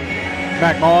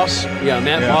Moss? Yeah,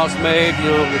 Matt Moss made.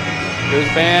 You know, his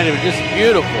band. It was just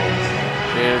beautiful.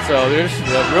 And so they're just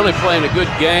really playing a good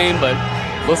game. But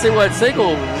we'll see what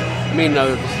Siegel. I mean,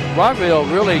 Rockvale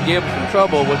really gave some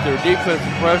trouble with their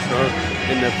defensive pressure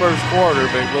in the first quarter,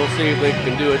 but we'll see if they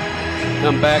can do it,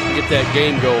 come back and get that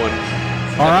game going.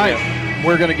 All right.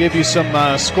 We're going to give you some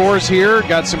scores here.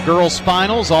 Got some girls'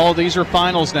 finals. All of these are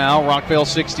finals now. Rockvale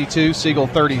 62, Siegel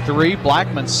 33.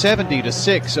 Blackman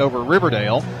 70-6 over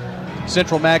Riverdale.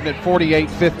 Central Magnet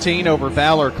 48-15 over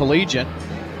Valor Collegiate.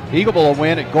 Eagleville a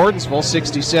win at Gordonsville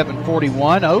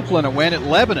 67-41. Oakland a win at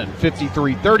Lebanon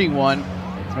 53-31.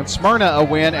 And Smyrna a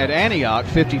win at Antioch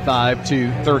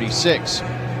 55-36.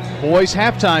 Boys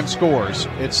halftime scores.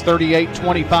 It's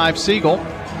 38-25 Siegel.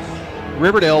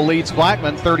 Riverdale leads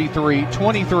Blackman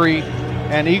 33-23,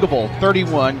 and Eagleville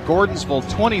 31, Gordonsville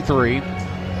 23.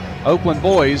 Oakland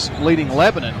boys leading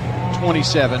Lebanon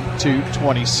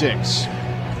 27-26.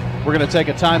 We're going to take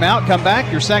a timeout, come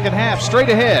back, your second half straight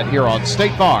ahead here on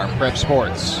State Farm Prep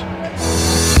Sports.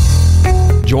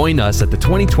 Join us at the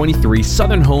 2023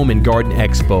 Southern Home and Garden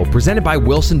Expo presented by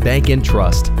Wilson Bank and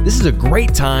Trust. This is a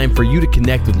great time for you to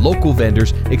connect with local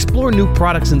vendors, explore new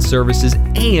products and services,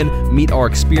 and meet our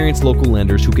experienced local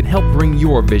lenders who can help bring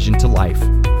your vision to life.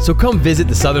 So come visit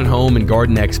the Southern Home and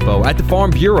Garden Expo at the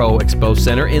Farm Bureau Expo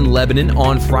Center in Lebanon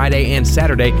on Friday and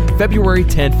Saturday, February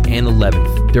 10th and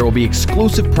 11th. There will be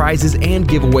exclusive prizes and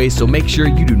giveaways, so make sure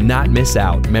you do not miss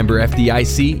out. Member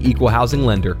FDIC, Equal Housing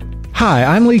Lender. Hi,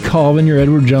 I'm Lee Colvin, your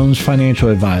Edward Jones financial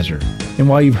advisor. And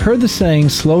while you've heard the saying,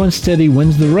 slow and steady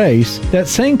wins the race, that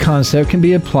same concept can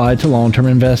be applied to long-term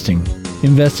investing.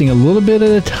 Investing a little bit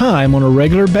at a time on a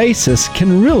regular basis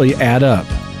can really add up.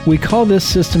 We call this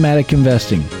systematic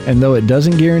investing, and though it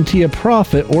doesn't guarantee a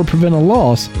profit or prevent a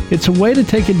loss, it's a way to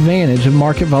take advantage of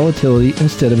market volatility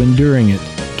instead of enduring it.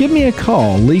 Give me a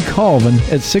call, Lee Colvin,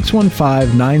 at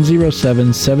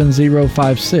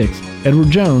 615-907-7056.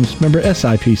 Edward Jones, member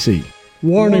SIPC.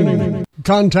 Warning.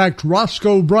 Contact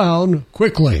Roscoe Brown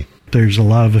quickly. There's a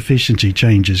lot of efficiency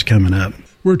changes coming up.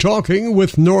 We're talking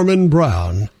with Norman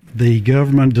Brown. The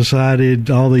government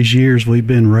decided all these years we've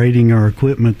been rating our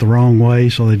equipment the wrong way,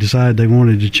 so they decided they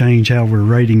wanted to change how we're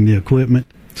rating the equipment.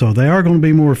 So they are going to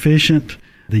be more efficient.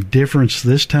 The difference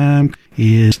this time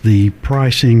is the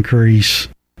price increase,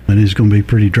 and it's going to be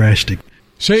pretty drastic.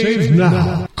 Save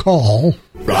now. Call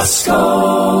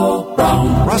Roscoe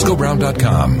Brown.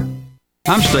 RoscoeBrown.com.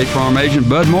 I'm State Farm Agent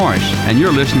Bud Morris, and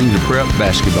you're listening to Prep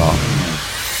Basketball.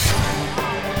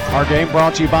 Our game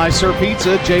brought to you by Sir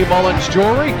Pizza, J. Mullins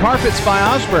Jewelry, Carpets by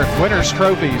Osborne, Winners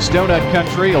Trophies, Donut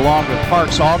Country, along with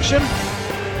Parks Auction.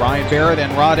 Brian Barrett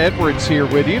and Rod Edwards here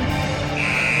with you.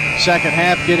 Second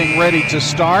half getting ready to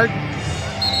start.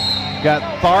 Got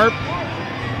Tharp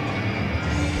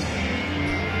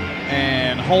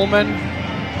and Holman,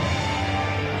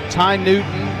 Ty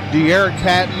Newton, De'Eric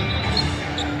Patton.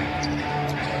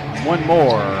 One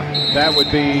more. That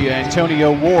would be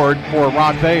Antonio Ward for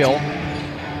Rockvale.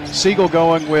 Siegel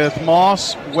going with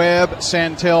Moss, Webb,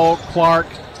 Santel, Clark,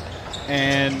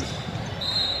 and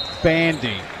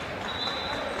Bandy.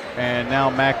 And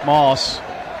now Mac Moss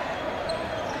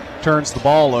turns the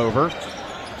ball over.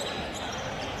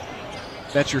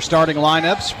 That's your starting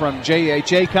lineups from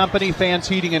JHA Company, Fans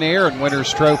Heating and Air, and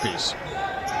Winners Trophies.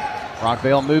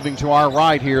 Rockvale moving to our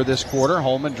right here this quarter.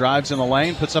 Holman drives in the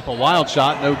lane, puts up a wild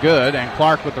shot, no good, and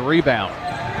Clark with the rebound.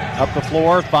 Up the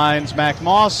floor, finds Mac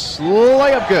Moss,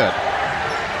 layup good.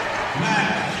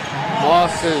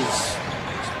 Moss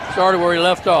has started where he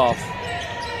left off.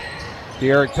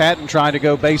 Derek Patton trying to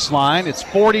go baseline. It's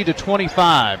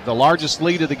 40-25, the largest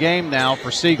lead of the game now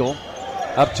for Siegel.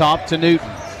 Up top to Newton.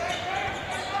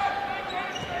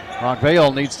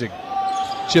 Rockvale needs to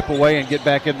chip away and get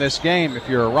back in this game if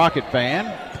you're a Rocket fan.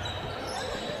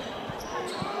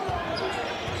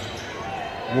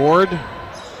 Ward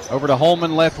over to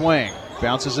Holman, left wing.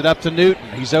 Bounces it up to Newton.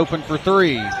 He's open for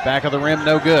three. Back of the rim,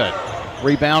 no good.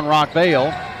 Rebound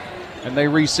Rockvale, and they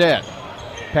reset.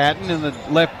 Patton in the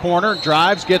left corner,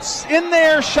 drives, gets in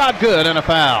there, shot good, and a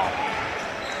foul.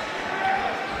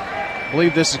 I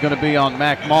believe this is going to be on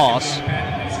Mac Moss.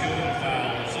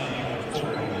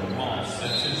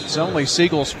 It's only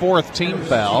Siegel's fourth team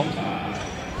foul,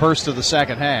 first of the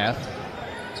second half.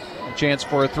 A chance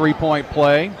for a three-point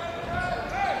play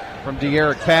from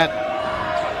Derek Patton.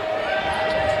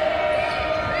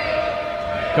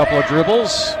 Couple of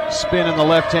dribbles, spin in the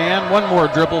left hand, one more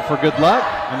dribble for good luck,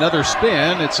 another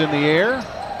spin, it's in the air,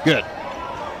 good.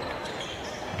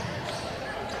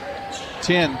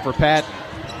 10 for Patton.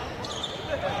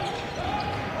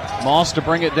 Moss to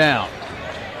bring it down.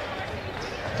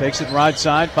 Takes it right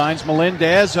side, finds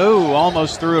Melendez,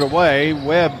 almost threw it away.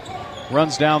 Webb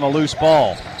runs down the loose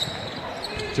ball.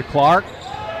 To Clark,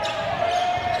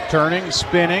 turning,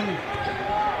 spinning,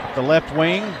 the left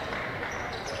wing.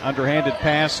 Underhanded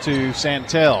pass to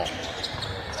Santel.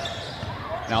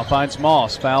 Now finds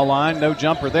Moss. Foul line, no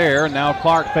jumper there. Now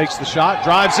Clark fakes the shot,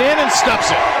 drives in and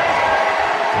stuffs it.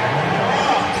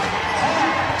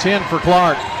 10 for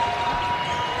Clark.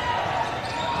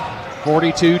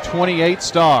 42-28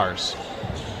 Stars.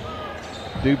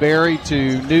 Dewberry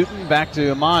to Newton, back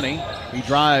to Imani. He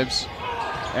drives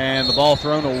and the ball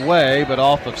thrown away, but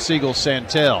off of Siegel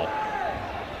Santel.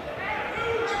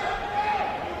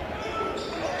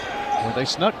 They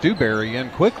snuck Dewberry in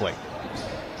quickly.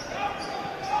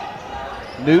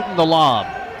 Newton the lob.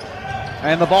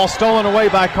 And the ball stolen away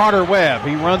by Carter Webb.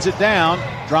 He runs it down.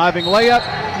 Driving layup.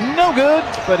 No good,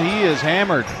 but he is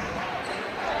hammered.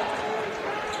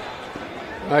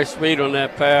 Nice read on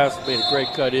that pass. Made a great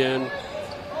cut in.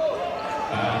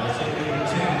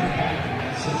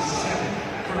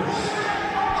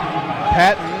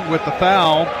 Patton with the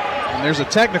foul. And there's a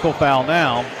technical foul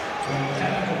now.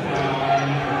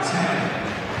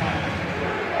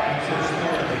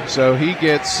 So he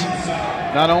gets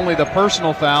not only the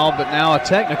personal foul, but now a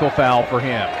technical foul for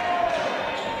him.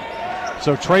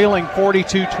 So trailing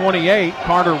 42-28,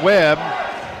 Carter Webb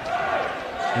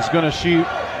is going to shoot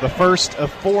the first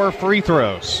of 4 free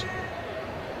throws.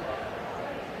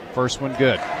 First one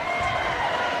good.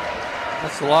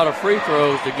 That's a lot of free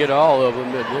throws to get all of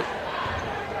them, isn't it?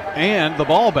 And the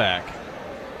ball back.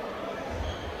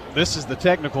 This is the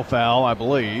technical foul, I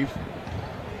believe.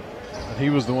 He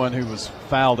was the one who was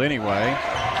fouled anyway.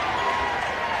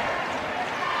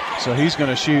 So he's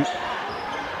going to shoot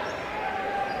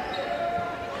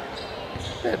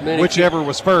whichever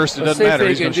was first. It doesn't matter.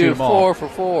 He's going to shoot them all. 4 for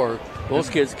 4.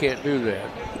 Most kids can't do that.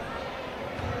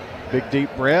 Big deep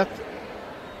breath.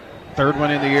 Third one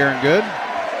in the air and good.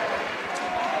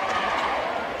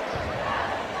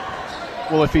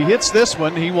 Well, if he hits this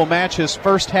one, he will match his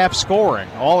first half scoring,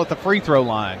 all at the free throw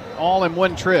line, all in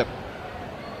one trip.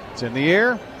 It's in the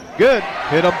air. Good.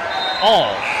 Hit them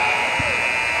all.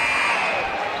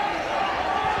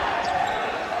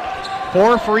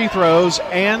 4 free throws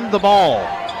and the ball.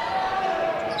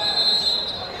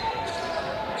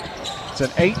 It's an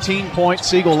 18-point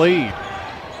Siegel lead.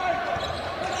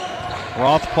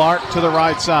 Roth Clark to the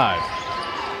right side.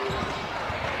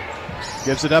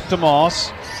 Gives it up to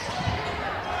Moss.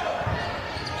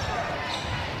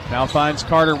 Now finds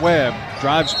Carter Webb.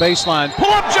 Drives baseline.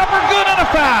 Pull-up jumper, good, and a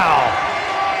foul.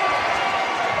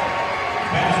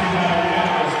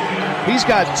 He's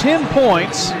got 10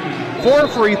 points, 4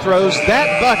 free throws,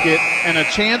 that bucket, and a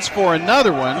chance for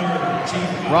another one.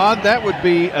 Rod, that would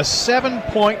be a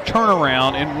 7-point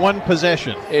turnaround in one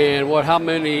possession. And how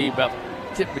many? About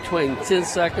between 10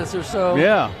 seconds or so?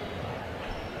 Yeah.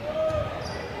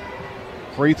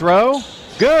 Free throw,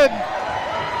 good.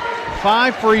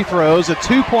 5 free throws, a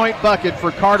 2-point bucket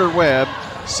for Carter Webb.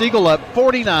 Siegel up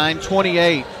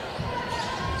 49-28.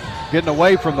 Getting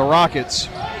away from the Rockets.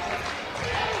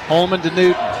 Holman to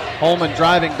Newton. Holman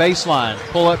driving baseline.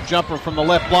 Pull-up jumper from the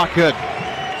left block, good.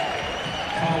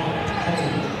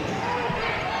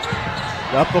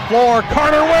 Up the floor,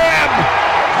 Carter Webb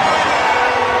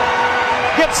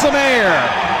Gets some air.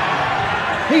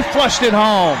 He flushed it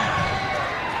home.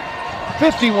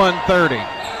 51-30.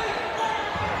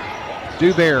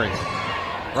 Dewberry,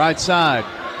 right side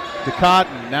to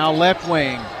Cotton, now left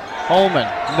wing. Holman,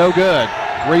 no good.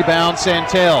 Rebound,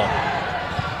 Santel.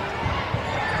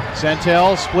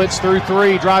 Santel splits through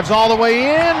three, drives all the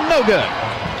way in, no good.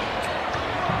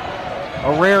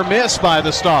 A rare miss by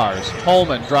the Stars.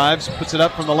 Holman drives, puts it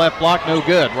up from the left block, no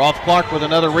good. Roth Clark with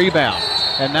another rebound,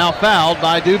 and now fouled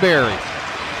by Dewberry.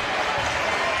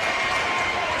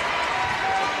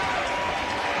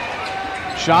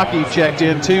 Shockey checked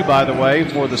in too, by the way,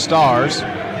 for the Stars.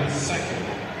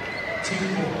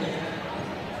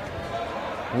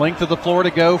 Length of the floor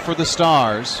to go for the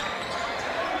Stars.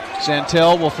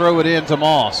 Santel will throw it in to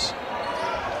Moss.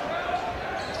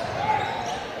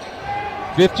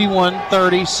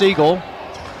 51-30 Siegel.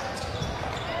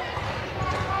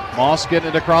 Moss getting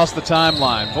it across the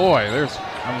timeline. Boy, I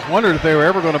was wondering if they were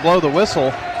ever going to blow the whistle,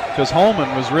 because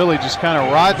Holman was really just kind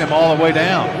of riding him all the way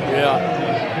down. Yeah.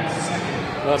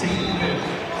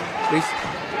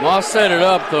 Moss set it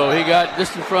up, though. He got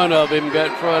just in front of him, got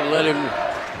in front, and let him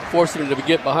force him to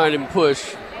get behind him and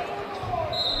push.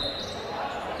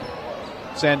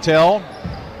 Santel,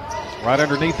 right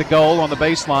underneath the goal on the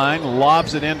baseline,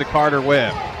 lobs it into Carter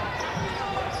Webb.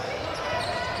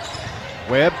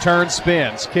 Webb turns,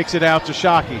 spins, kicks it out to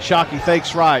Shockey. Shockey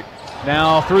fakes right,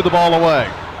 now threw the ball away.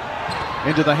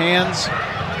 Into the hands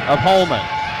of Holman.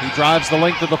 He drives the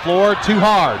length of the floor, too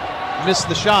hard, missed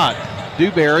the shot.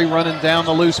 Dewberry running down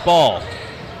the loose ball.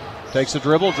 Takes a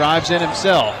dribble, drives in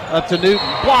himself. Up to Newton,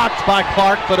 blocked by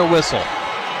Clark, but a whistle.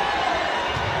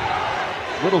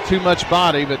 A little too much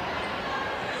body, but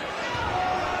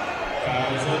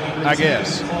I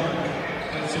guess.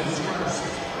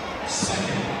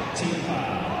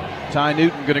 Ty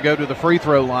Newton going to go to the free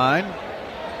throw line.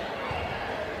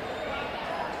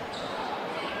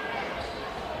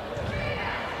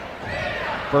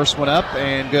 First one up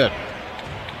and good.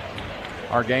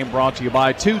 Our game brought to you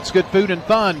by Toots Good Food and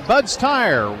Fun, Bud's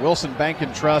Tire, Wilson Bank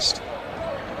and Trust,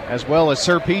 as well as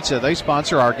Sir Pizza. They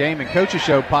sponsor our Game and Coaches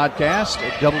Show podcast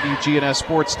at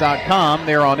WGNSSports.com.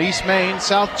 They're on East Main,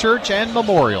 South Church, and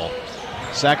Memorial.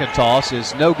 Second toss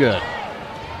is no good.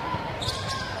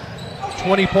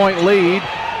 20-point lead.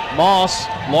 Moss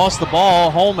lost the ball.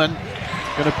 Holman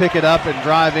going to pick it up and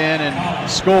drive in and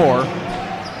score.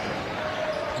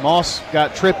 Moss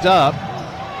got tripped up.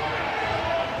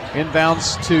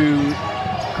 Inbounds to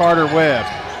Carter Webb.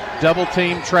 Double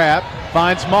team trap.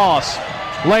 Finds Moss.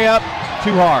 Layup,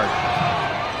 too hard.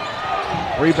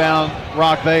 Rebound,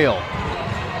 Rockvale.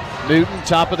 Newton,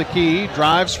 top of the key,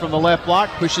 drives from the left block,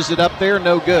 pushes it up there,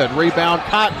 no good. Rebound,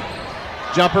 Cotton.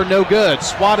 Jumper, no good.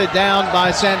 Swatted down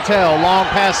by Santel. Long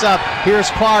pass up. Here's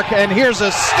Clark, and here's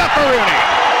a stufferoonie.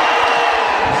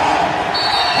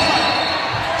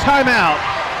 Timeout,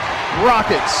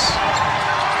 Rockets.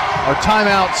 Or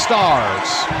timeout, Stars.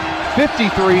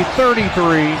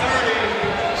 53-33.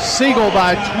 Siegel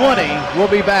by 20. We'll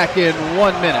be back in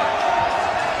 1 minute.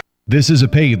 This is a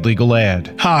paid legal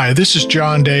ad. Hi, this is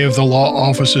John Day of the Law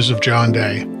Offices of John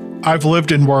Day. I've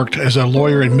lived and worked as a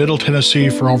lawyer in Middle Tennessee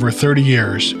for over 30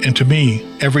 years, and to me,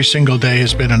 every single day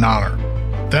has been an honor.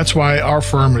 That's why our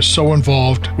firm is so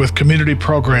involved with community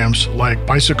programs like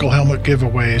bicycle helmet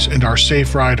giveaways and our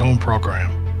Safe Ride Home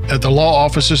program. At the Law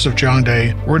Offices of John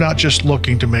Day, we're not just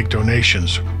looking to make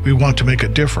donations. We want to make a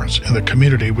difference in the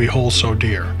community we hold so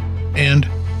dear. And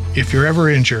if you're ever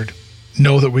injured,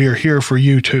 know that we are here for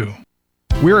you too.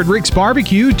 We're at Rick's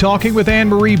Barbecue talking with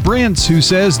Anne-Marie Brentz, who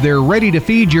says they're ready to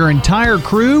feed your entire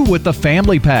crew with the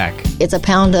family pack. It's a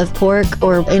pound of pork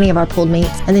or any of our pulled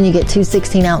meats, and then you get 2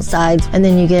 16-ounce sides, and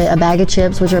then you get a bag of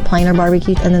chips, which are plain or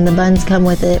barbecue, and then the buns come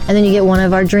with it, and then you get one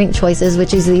of our drink choices,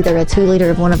 which is either a 2-liter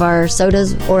of one of our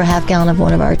sodas or a half-gallon of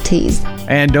one of our teas.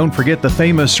 And don't forget the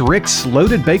famous Rick's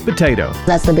Loaded Baked Potato.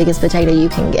 That's the biggest potato you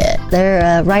can get.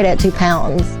 They're right at 2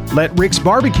 pounds. Let Rick's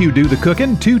Barbecue do the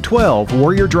cooking. 212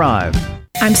 Warrior Drive.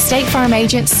 I'm State Farm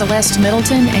Agent Celeste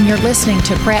Middleton, and you're listening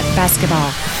to Prep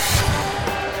Basketball.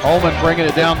 Holman bringing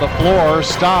it down the floor,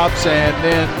 stops, and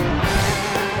then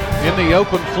in the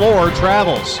open floor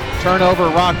travels. Turnover,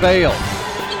 Rockvale.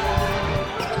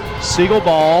 Siegel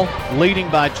ball leading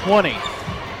by 20.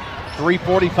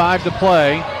 3:45 to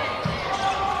play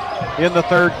in the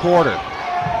third quarter.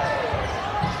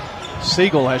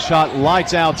 Siegel has shot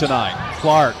lights out tonight.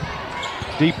 Clark,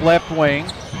 deep left wing.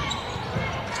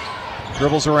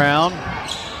 Dribbles around.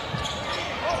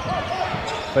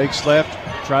 Fakes left.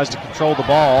 Tries to control the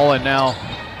ball and now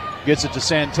gets it to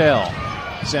Santel.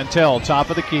 Santel,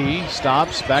 top of the key.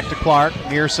 Stops. Back to Clark.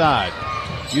 Near side.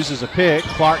 Uses a pick.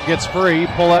 Clark gets free.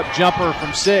 Pull-up jumper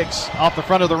from 6 off the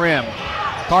front of the rim.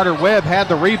 Carter Webb had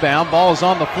the rebound. Ball is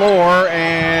on the floor,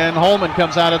 and Holman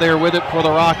comes out of there with it for the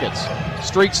Rockets.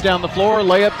 Streaks down the floor.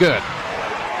 Layup good.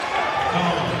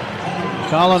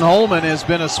 Colin Holman has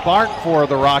been a spark for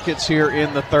the Rockets here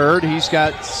in the third. He's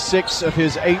got 6 of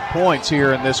his 8 points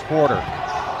here in this quarter.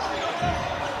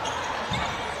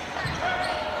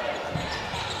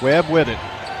 Webb with it.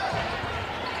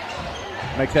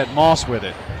 Make that Moss with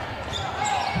it.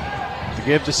 To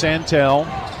give to Santel.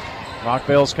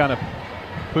 Rockvale's kind of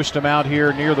pushed him out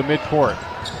here near the midcourt.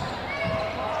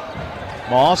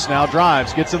 Moss now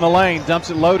drives, gets in the lane, dumps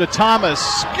it low to Thomas.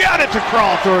 Got it to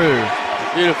crawl through.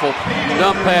 Beautiful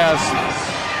dump pass.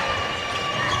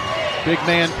 Big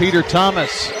man Peter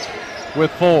Thomas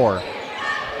with 4.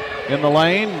 In the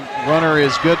lane, runner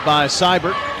is good by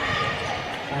Seibert.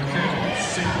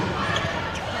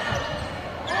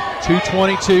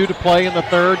 2:22 to play in the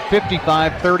third,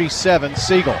 55-37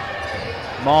 Siegel.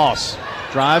 Moss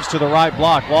drives to the right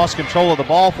block, lost control of the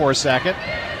ball for a second,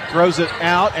 throws it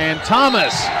out, and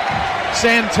Thomas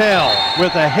Santel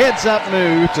with a heads-up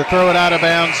move to throw it out of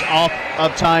bounds off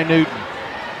of Ty Newton.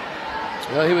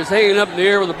 Well, he was hanging up in the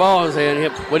air with the ball in his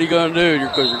hand. What are you going to do?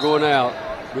 Because you're going out.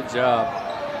 Good job.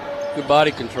 Good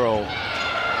body control.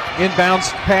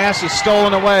 Inbounds pass is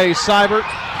stolen away. Seibert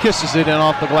kisses it in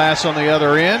off the glass on the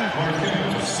other end.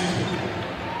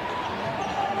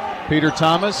 Peter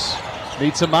Thomas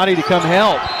needs somebody to come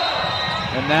help.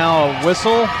 And now a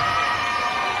whistle.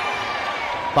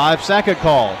 5-second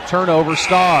call. Turnover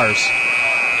Stars.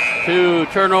 2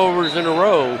 turnovers in a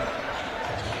row.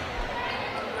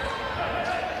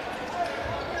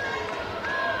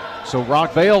 So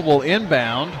Rockvale will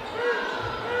inbound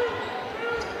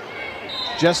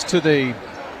just to the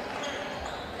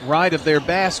right of their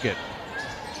basket.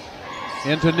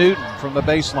 Into Newton from the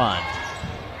baseline.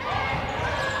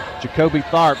 Jacoby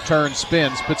Tharp turns,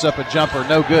 spins, puts up a jumper,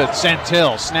 no good.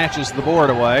 Santel snatches the board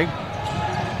away.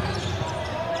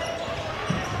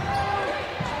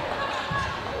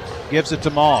 Gives it to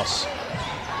Moss.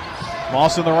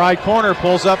 Moss in the right corner,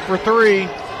 pulls up for 3.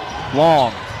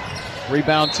 Long.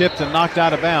 Rebound tipped and knocked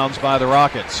out of bounds by the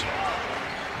Rockets.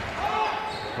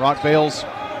 Rockvale's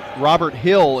Robert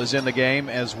Hill is in the game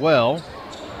as well.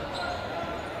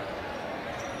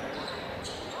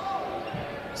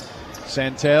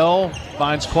 Santel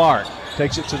finds Clark.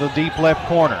 Takes it to the deep left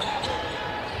corner.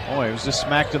 Boy, he was just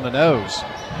smacked in the nose.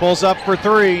 Pulls up for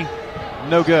 3.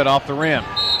 No good, off the rim.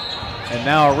 And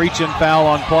now a reach-in foul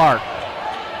on Clark.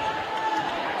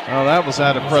 Oh, that was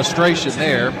out of frustration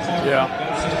there. Yeah.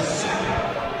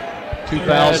 2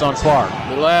 fouls on Clark.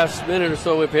 The last minute or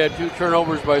so, we've had 2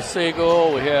 turnovers by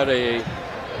Siegel. We had a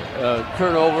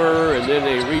turnover and then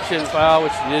a reach-in foul,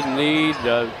 which we didn't need.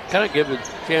 Kind of give a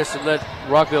chance to let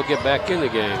Rockvale get back in the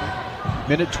game.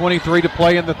 Minute 23 to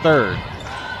play in the third.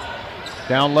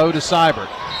 Down low to Seibert.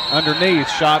 Underneath,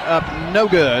 shot up, no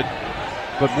good.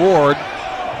 But Ward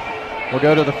will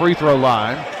go to the free throw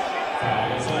line.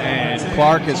 And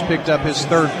Clark has picked up his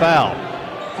 3rd foul.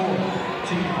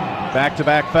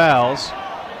 Back-to-back fouls.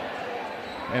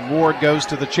 And Ward goes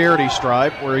to the charity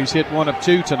stripe where he's hit 1 of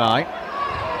 2 tonight.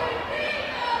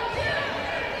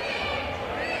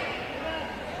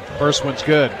 First one's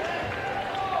good.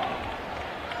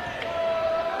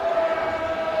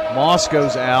 Moss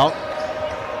goes out.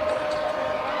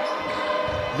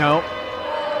 No.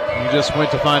 He just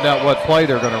went to find out what play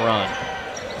they're going to run.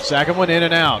 Second one in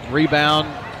and out. Rebound,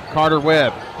 Carter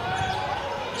Webb.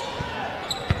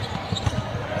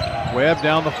 Webb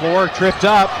down the floor, tripped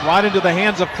up, right into the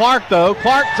hands of Clark, though.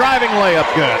 Clark driving layup,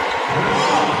 good.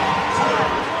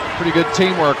 Pretty good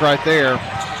teamwork right there.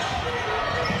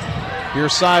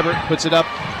 Here's Seibert, puts it up,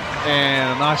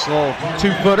 and a nice little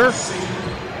 2-footer.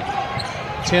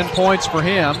 10 points for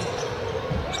him.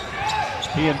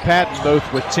 He and Patton both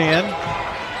with 10.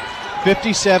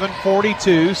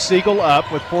 57-42, Siegel up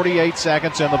with 48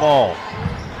 seconds in the ball.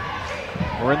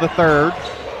 We're in the third.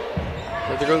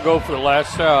 But they're going to go for the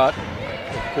last shot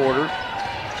of the quarter.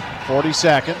 40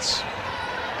 seconds.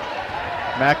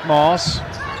 Mac Moss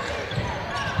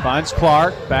finds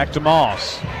Clark, back to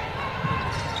Moss.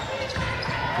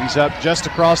 He's up just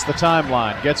across the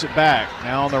timeline, gets it back.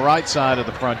 Now on the right side of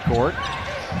the front court.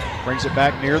 Brings it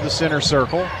back near the center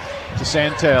circle to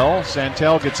Santel.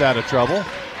 Santel gets out of trouble.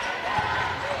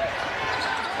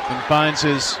 And finds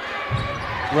his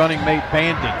running mate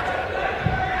Bandy.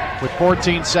 With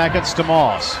 14 seconds to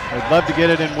Moss. They'd love to get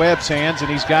it in Webb's hands, and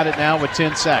he's got it now with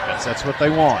 10 seconds. That's what they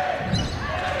want.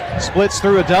 Splits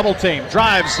through a double team.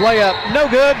 Drives, layup, no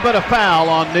good, but a foul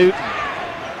on Newton.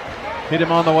 Hit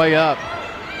him on the way up.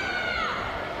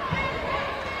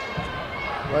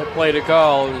 Right play to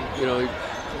call. You know,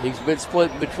 he's been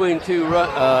split between two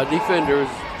defenders.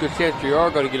 Good chance you are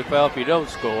going to get a foul if you don't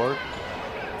score.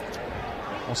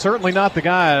 Well, certainly not the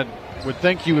guy I would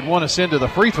think you would want to send to the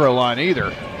free throw line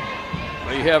either.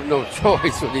 Well, you have no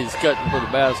choice when he's cutting for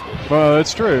the basket. Well,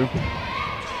 it's true.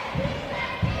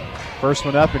 First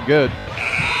one up and good.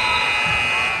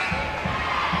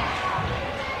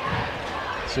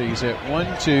 So he's at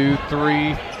 1, 2,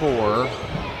 3, 4.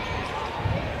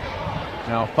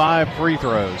 Now 5 free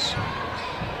throws.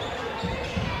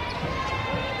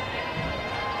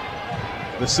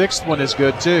 The 6th one is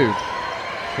good too.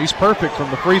 He's perfect from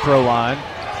the free throw line.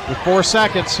 With 4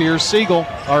 seconds, here's Siegel,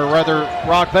 or rather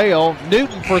Rockvale.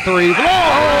 Newton for 3.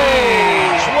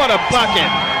 Oh, what a bucket!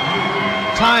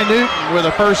 Ty Newton with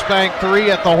a first bank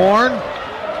 3 at the horn.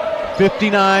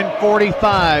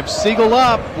 59-45. Siegel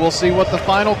up. We'll see what the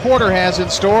final quarter has in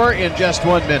store in just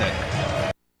 1 minute.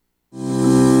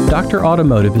 Dr.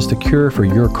 Automotive is the cure for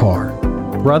your car.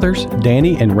 Brothers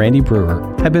Danny and Randy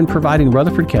Brewer have been providing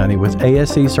Rutherford County with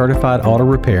ASE certified auto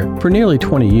repair for nearly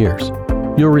 20 years.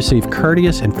 You'll receive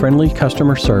courteous and friendly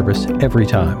customer service every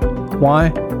time. Why?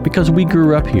 Because we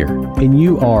grew up here and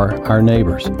you are our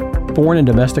neighbors. Foreign and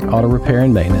domestic auto repair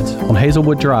and maintenance on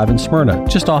Hazelwood Drive in Smyrna,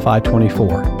 just off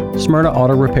I-24.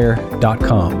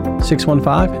 SmyrnaAutorepair.com,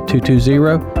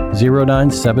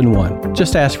 615-220-0971.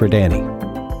 Just ask for Danny.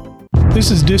 This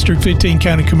is District 15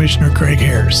 County Commissioner Craig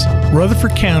Harris.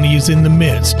 Rutherford County is in the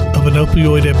midst of an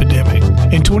opioid epidemic.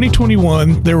 In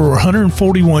 2021, there were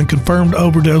 141 confirmed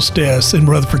overdose deaths in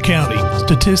Rutherford County.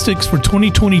 Statistics for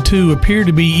 2022 appear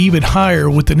to be even higher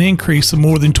with an increase of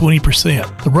more than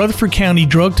 20%. The Rutherford County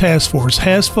Drug Task Force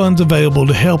has funds available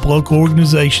to help local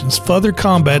organizations further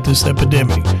combat this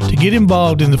epidemic. To get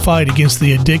involved in the fight against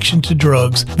the addiction to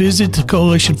drugs, visit the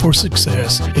Coalition for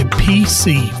Success at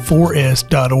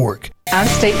pc4s.org. I'm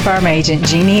State Farm Agent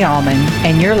Jeannie Allman,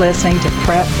 and you're listening to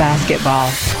Prep Basketball.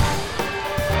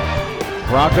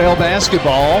 Rockvale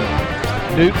basketball.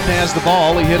 Newton has the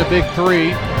ball. He hit a big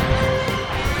 3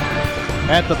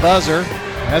 at the buzzer.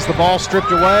 Has the ball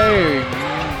stripped away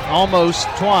almost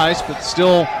twice, but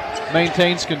still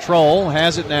maintains control.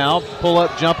 Has it now.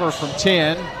 Pull-up jumper from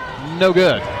 10. No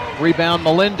good. Rebound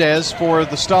Melendez for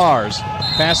the Stars.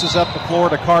 Passes up the floor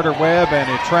to Carter Webb,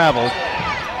 and it traveled.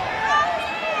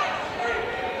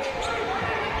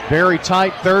 Very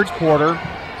tight third quarter.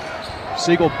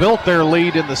 Siegel built their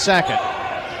lead in the second.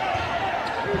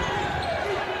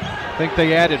 I think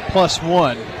they added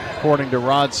 +1, according to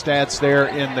Rod stats there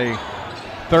in the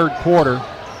third quarter.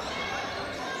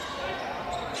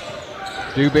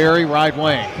 Dewberry, right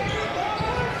wing.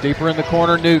 Deeper in the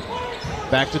corner, Newton.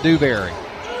 Back to Dewberry.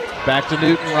 Back to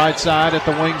Newton, right side at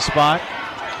the wing spot.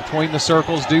 Between the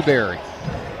circles, Dewberry.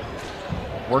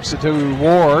 Works it to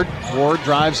Ward. Ward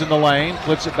drives in the lane,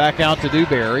 flips it back out to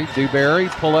Dewberry. Dewberry,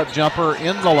 pull-up jumper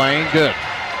in the lane, good.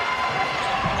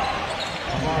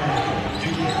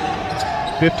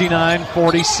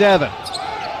 59-47.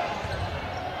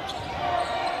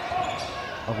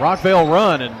 A Rockvale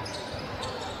run, and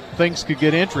things could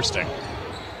get interesting.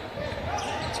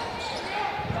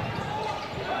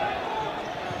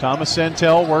 Thomas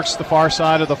Sentel works the far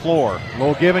side of the floor. A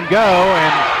little give and go,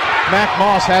 and Mac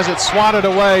Moss has it swatted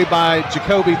away by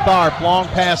Jacoby Tharp. Long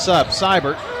pass up.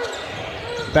 Seibert.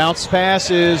 Bounce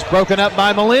pass is broken up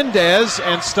by Melendez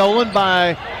and stolen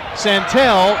by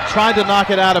Santel. Tried to knock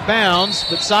it out of bounds,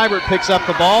 but Seibert picks up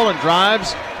the ball and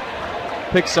drives.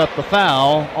 Picks up the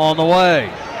foul on the way.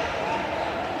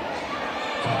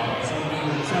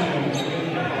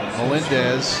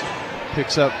 Melendez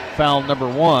picks up foul number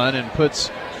 1 and puts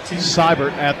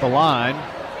Seibert at the line.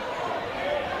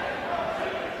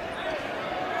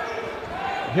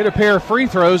 Hit a pair of free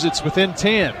throws, it's within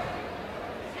 10.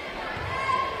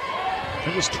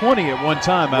 It was 20 at one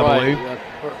time, I believe.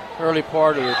 Early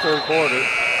part of the third quarter.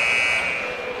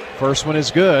 First one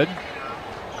is good.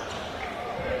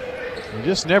 You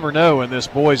just never know in this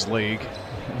boys' league.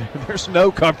 There's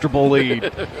no comfortable lead.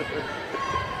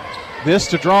 This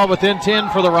to draw within 10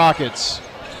 for the Rockets.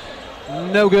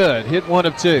 No good. Hit 1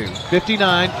 of 2.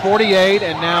 59-48,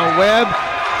 and now Webb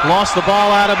lost the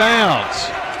ball out of bounds.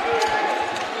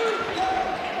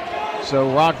 So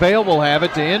Rockvale will have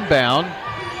it to inbound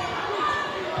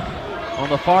on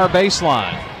the far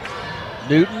baseline.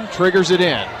 Newton triggers it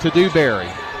in to Dewberry.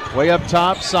 Way up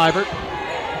top, Seibert.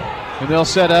 And they'll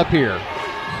set up here.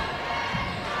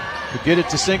 To get it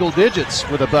to single digits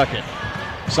with a bucket.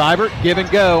 Seibert, give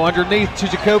and go, underneath to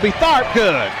Jacoby Tharp,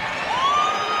 good.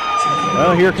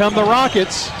 Well, here come the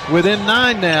Rockets, within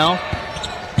 9 now.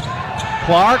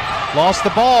 Clark lost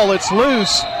the ball, it's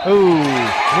loose. Ooh,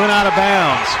 went out of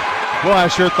bounds. Boy, I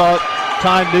sure thought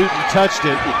time Newton touched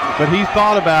it, but he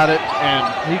thought about it,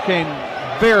 and he came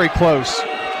very close,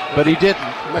 but he didn't.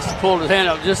 Must have pulled his hand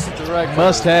out just at the right time.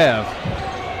 Must have.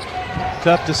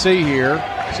 Tough to see here.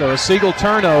 So a Siegel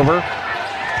turnover.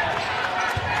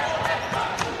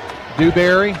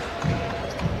 Dewberry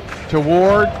to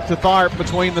Ward to Tharp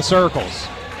between the circles.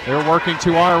 They're working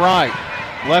to our right,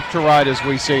 left to right as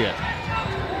we see it.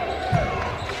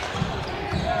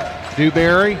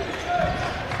 Dewberry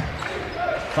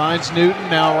finds Newton,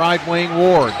 now right wing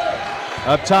Ward.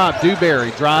 Up top,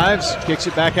 Dewberry drives, kicks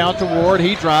it back out to Ward.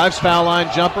 He drives, foul line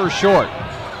jumper short.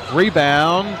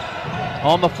 Rebound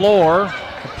on the floor,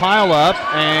 pile up,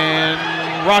 and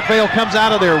Rockvale comes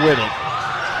out of there with it.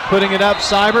 Putting it up,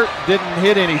 Seibert didn't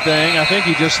hit anything. I think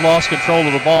he just lost control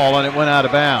of the ball and it went out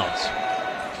of bounds.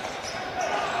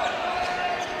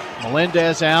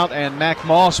 Melendez out and Mac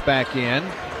Moss back in.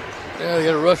 Yeah, they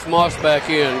got to rush Moss back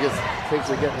in. Things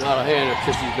are getting out of hand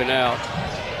since he's been out.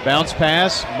 Bounce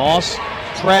pass, Moss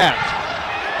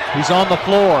trapped. He's on the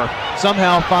floor.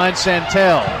 Somehow finds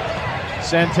Santel.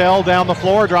 Santel down the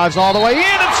floor, drives all the way in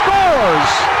and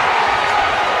scores!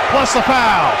 Plus the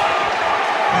foul.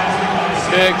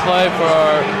 Big play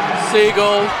for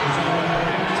Siegel.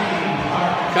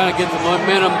 Kind of get the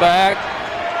momentum back.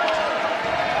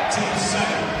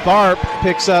 Tharp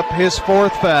picks up his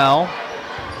fourth foul.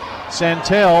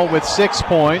 Santel with 6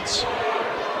 points,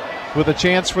 with a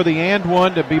chance for the and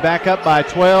one to be back up by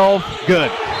 12.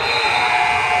 Good.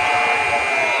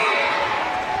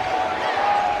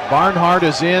 Barnhart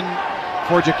is in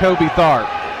for Jacoby Tharp.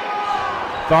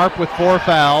 Tharp with 4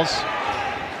 fouls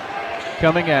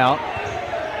coming out.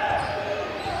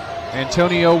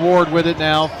 Antonio Ward with it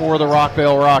now for the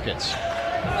Rockvale Rockets.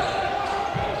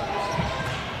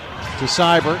 To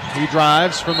Seibert, he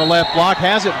drives from the left block,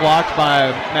 has it blocked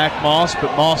by Mac Moss,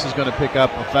 but Moss is going to pick up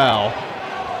a foul.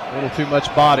 A little too much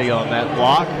body on that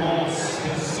block.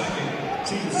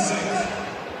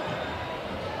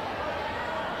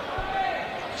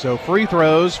 So free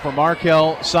throws for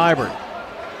Markel Seibert.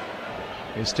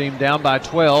 His team down by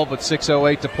 12 with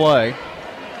 6:08 to play.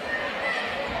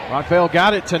 Rockvale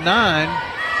got it to 9.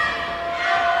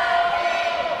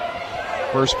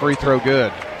 First free throw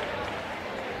good.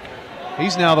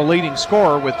 He's now the leading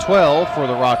scorer with 12 for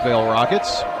the Rockvale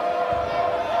Rockets.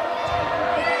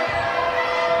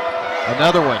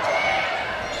 Another one.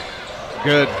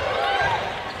 Good.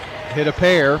 Hit a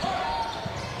pair.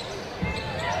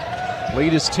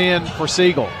 Lead is 10 for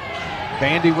Siegel.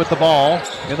 Bandy with the ball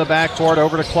in the backcourt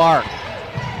over to Clark.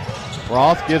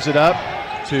 Roth gives it up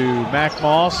to Mac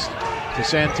Moss, to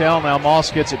Santel. Now Moss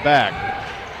gets it back.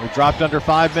 We dropped under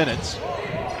 5 minutes.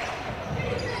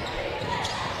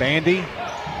 Bandy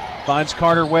finds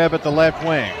Carter Webb at the left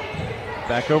wing.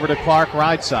 Back over to Clark,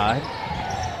 right side.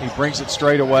 He brings it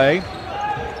straight away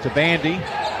to Bandy.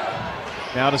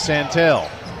 Now to Santel.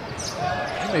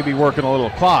 He may be working a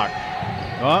little clock.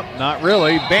 Oh, not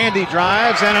really. Bandy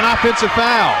drives and an offensive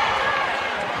foul.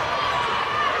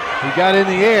 He got in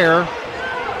the air.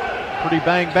 Pretty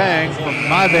bang. From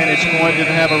my vantage point,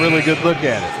 didn't have a really good look at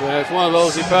it. Yeah, it's one of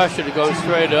those he probably should have gone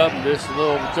straight up and just a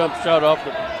little jump shot off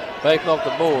the bank off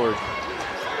the board.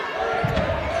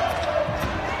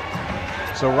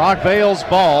 So Rockvale's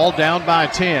ball down by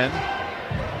 10.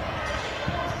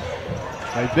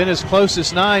 They've been as close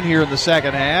as 9 here in the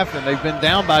second half, and they've been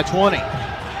down by 20.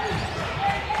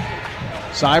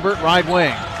 Seibert, right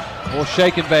wing. A little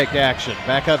shake and bake action.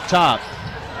 Back up top.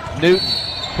 Newton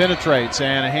penetrates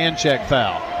and a hand check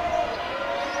foul.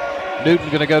 Newton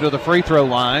going to go to the free throw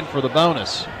line for the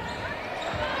bonus.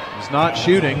 He's not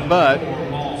shooting, but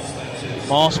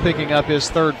Moss picking up his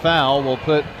third foul will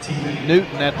put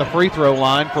Newton at the free throw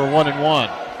line for 1-1.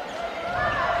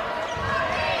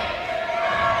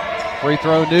 Free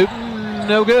throw, Newton,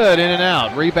 no good, in and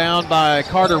out. Rebound by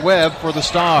Carter Webb for the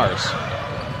Stars.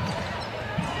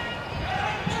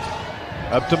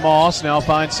 Up to Moss, now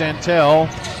finds Santel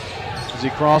as he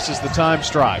crosses the time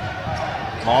stripe.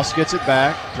 Moss gets it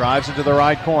back, drives into the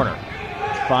right corner.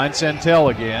 Finds Santel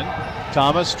again.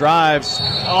 Thomas drives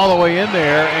all the way in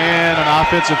there, and an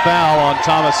offensive foul on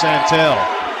Thomas Santel.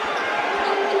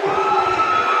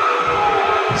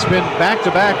 It's been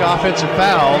back-to-back offensive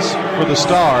fouls for the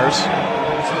Stars.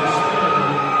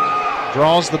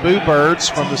 Draws the boo birds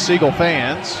from the Siegel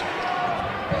fans.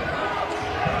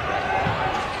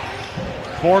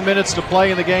 4 minutes to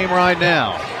play in the game right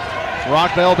now.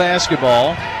 Rockvale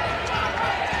basketball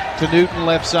to Newton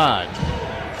left side.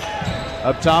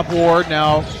 Up top, Ward,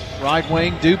 now right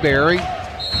wing, Dewberry.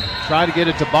 Tried to get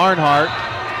it to Barnhart.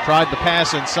 Tried the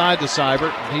pass inside to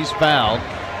Seibert, and he's fouled.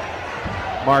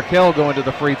 Markel going to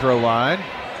the free throw line.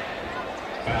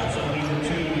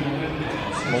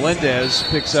 Melendez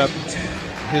picks up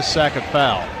his second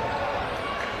foul.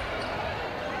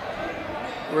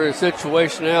 We're in a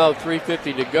situation now,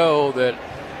 3:50 to go, that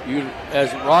you,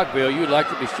 as Rockville, you'd like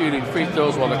to be shooting free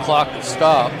throws while the clock is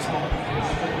stopped.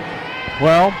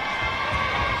 Well,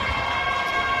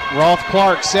 Roth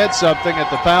Clark said something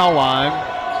at the foul line,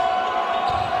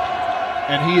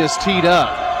 and he is teed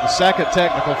up. The second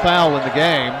technical foul in the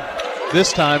game,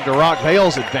 this time to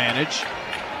Rockvale's advantage.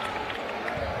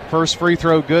 First free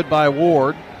throw good by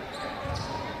Ward.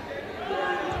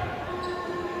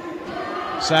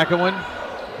 Second one,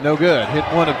 no good. Hit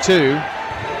one of two.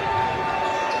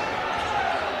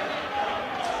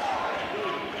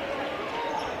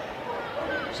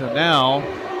 So now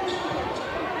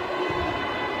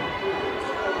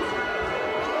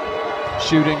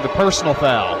shooting the personal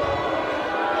foul.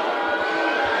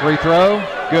 Free throw,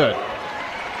 good.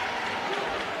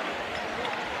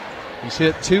 He's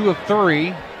hit 2 of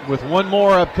 3 with one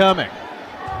more upcoming.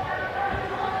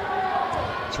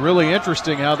 It's really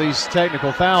interesting how these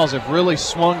technical fouls have really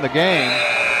swung the game.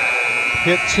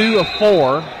 Hit 2 of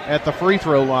 4 at the free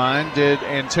throw line did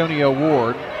Antonio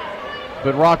Ward,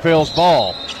 but Rockvale's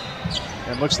ball.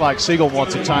 And looks like Siegel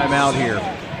wants a timeout here.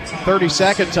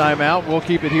 30-second timeout. We'll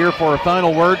keep it here for a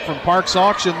final word from Parks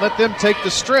Auction. Let them take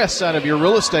the stress out of your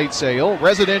real estate sale.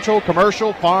 Residential,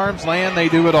 commercial, farms, land, they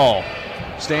do it all.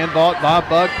 Stan Vaught, Bob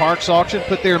Bugg, Parks Auction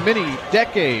put their many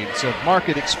decades of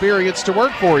market experience to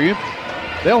work for you.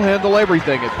 They'll handle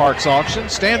everything at Parks Auction.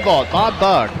 Stan Vaught, Bob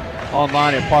Bugg,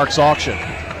 online at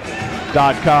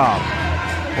parksauction.com.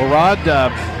 Well, Rod,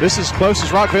 this is as close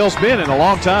as Rockvale's been in a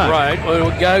long time. Right. Well,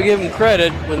 we got to give them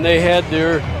credit when they had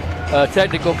their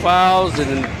technical fouls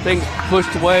and things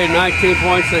pushed away, 19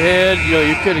 points ahead. You know,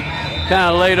 you could have kind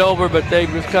of laid over, but they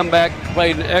just come back,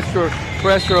 played extra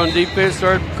pressure on defense,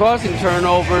 started causing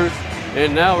turnovers,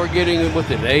 and now we're getting with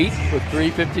an 8 with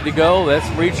 3:50 to go. That's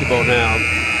reachable now.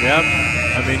 Yep.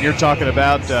 I mean, you're talking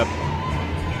about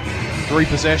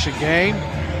 3-possession game.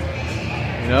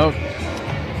 You know,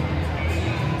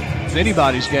 it's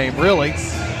anybody's game, really,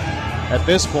 at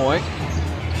this point.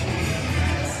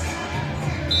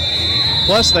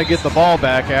 Plus, they get the ball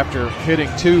back after hitting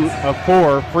 2 of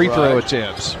 4 free throw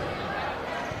attempts.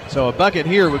 So a bucket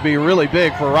here would be really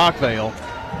big for Rockvale.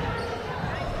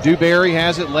 Dewberry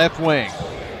has it left wing.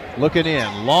 Looking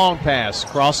in. Long pass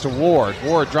across to Ward.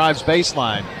 Ward drives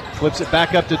baseline. Flips it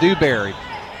back up to Dewberry.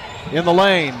 In the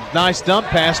lane. Nice dump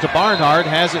pass to Barnhart.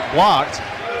 Has it blocked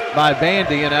by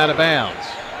Vandy and out of bounds.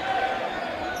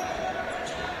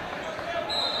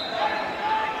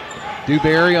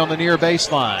 Dewberry on the near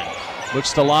baseline.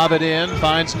 Looks to lob it in.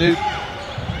 Finds Newton.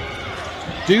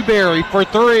 Dewberry for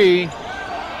 3.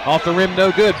 Off the rim,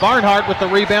 no good. Barnhart with the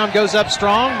rebound, goes up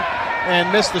strong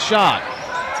and missed the shot.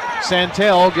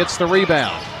 Santel gets the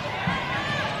rebound.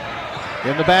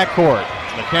 In the backcourt,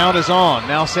 the count is on.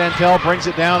 Now Santel brings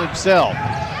it down himself.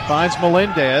 Finds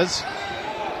Melendez.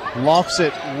 Lofts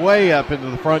it way up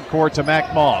into the front court to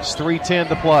Mac Moss. 3:10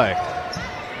 to play.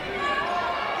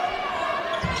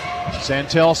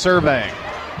 Santel surveying.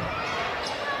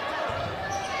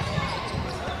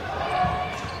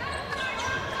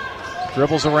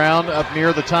 Dribbles around up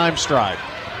near the time stripe.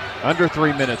 Under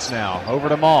 3 minutes now. Over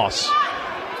to Moss.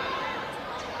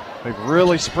 They've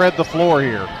really spread the floor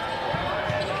here.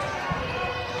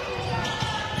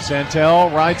 Santel,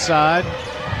 right side.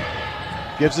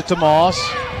 Gives it to Moss.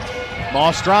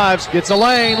 Moss drives, gets a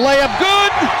lane. Layup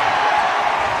good!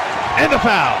 And a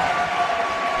foul.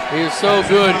 He is so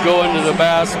good going to the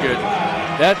basket.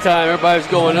 That time everybody's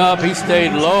going up. He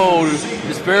stayed low.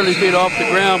 Just barely feet off the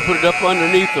ground, put it up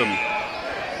underneath him.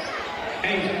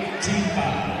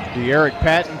 De'Eric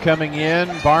Patton coming in,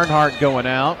 Barnhart going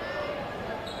out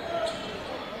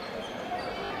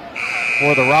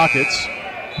for the Rockets.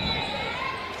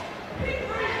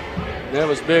 That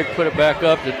was big, put it back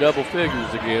up to double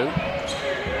figures again.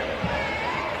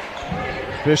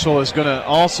 Official is going to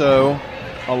also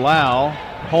allow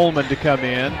Holman to come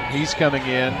in. He's coming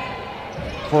in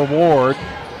for Ward.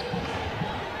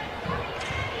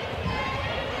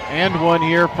 And one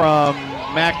here from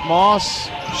Mac Moss,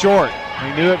 short. He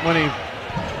knew it when he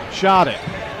shot it.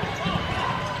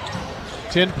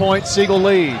 10-point Siegel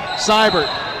lead. Seibert,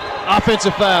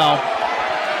 offensive foul.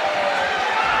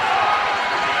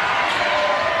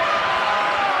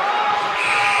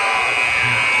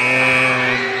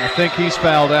 And I think he's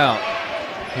fouled out.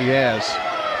 He has.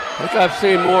 I think I've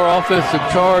seen more offensive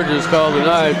charges called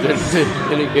tonight than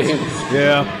any game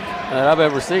that I've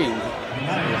ever seen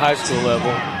at high school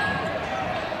level.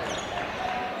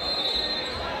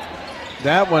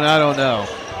 That one, I don't know.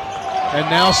 And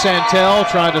now Santel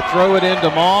trying to throw it into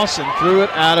Moss and threw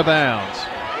it out of bounds.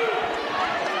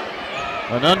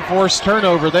 An unforced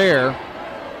turnover there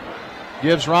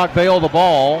gives Rockvale the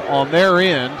ball on their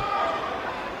end.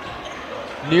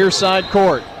 Near side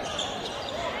court.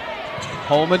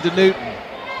 Holman to Newton.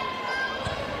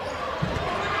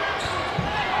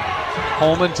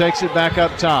 Holman takes it back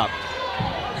up top.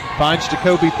 Finds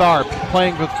Jacoby Tharp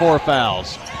playing with 4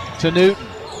 fouls. To Newton.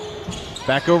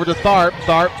 Back over to Tharp.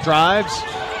 Tharp drives.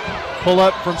 Pull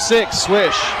up from 6.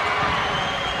 Swish.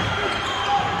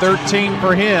 13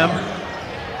 for him.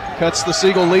 Cuts the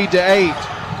Siegel lead to 8.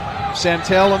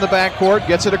 Santel in the backcourt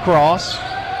gets it across.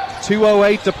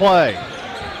 2:08 to play.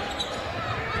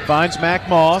 Finds Mac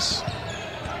Moss.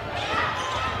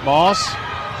 Moss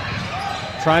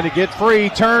trying to get free.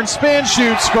 Turn, spin,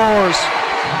 shoot, scores.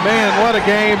 Man, what a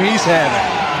game he's having.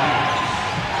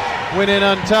 Went in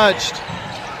untouched.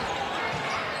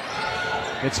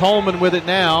 It's Holman with it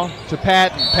now to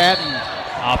Patton. Patton,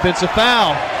 offensive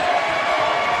foul.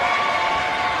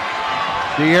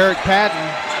 De'Eric Patton.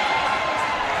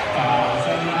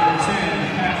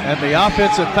 And the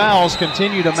offensive fouls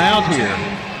continue to mount here.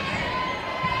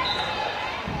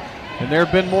 And there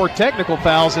have been more technical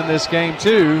fouls in this game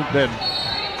too than,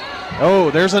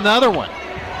 oh, there's another one.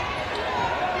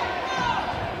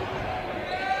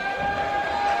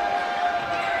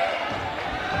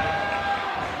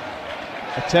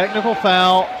 A technical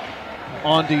foul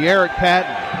on De'Eric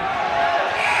Patton.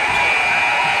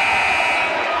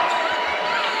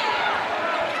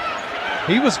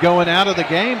 He was going out of the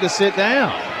game to sit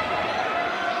down.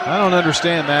 I don't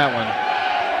understand that one.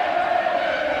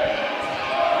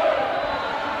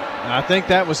 I think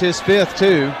that was his 5th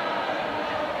too.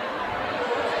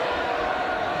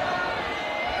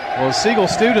 Well, the Siegel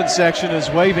student section is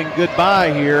waving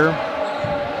goodbye here.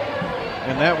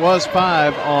 And that was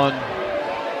 5 on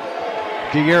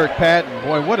De'Eric Patton.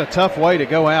 Boy, what a tough way to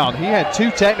go out. He had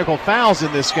 2 technical fouls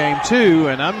in this game too,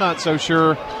 and I'm not so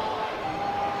sure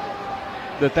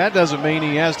that doesn't mean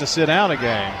he has to sit out a game.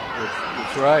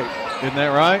 That's right. Isn't that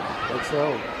right? That's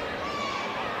so.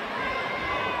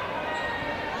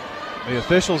 The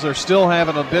officials are still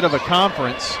having a bit of a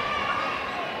conference.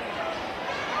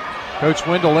 Coach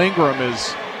Wendell Ingram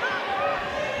is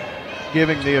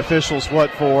giving the officials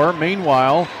what for.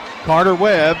 Meanwhile, Carter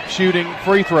Webb shooting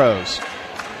free throws.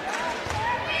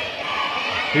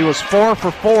 He was 4 for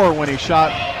 4 when he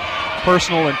shot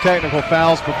personal and technical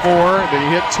fouls before. Then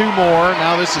he hit 2 more.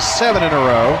 Now this is 7 in a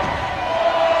row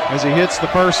as he hits the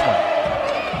first one.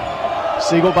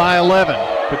 Siegel by 11.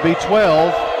 Could be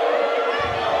 12.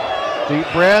 Deep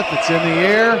breath. It's in the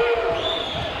air.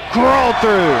 Crawled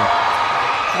through.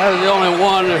 That was the only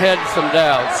one that had some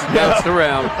doubts. Bounced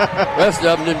around. The rest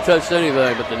of them didn't touch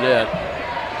anything but the net.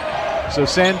 So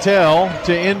Santel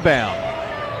to inbound.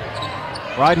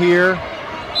 Right here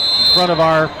in front of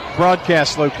our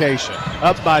broadcast location.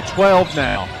 Up by 12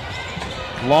 now.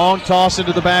 Long toss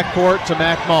into the backcourt to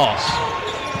Mac Moss.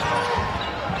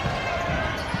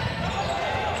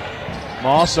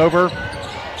 Moss over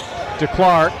to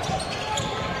Clark.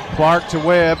 Clark to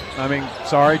Webb.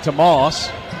 To Moss.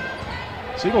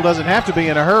 Siegel doesn't have to be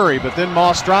in a hurry, but then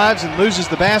Moss drives and loses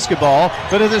the basketball.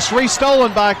 But it is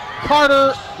restolen by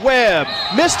Carter Webb.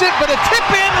 Missed it, but a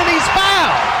tip in, and he's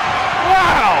fouled.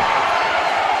 Wow!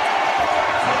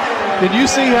 Did you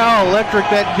see how electric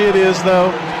that kid is,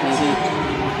 though?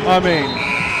 I mean,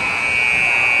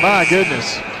 my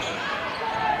goodness.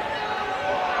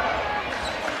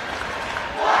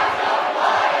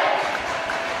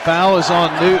 Foul is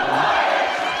on Newton,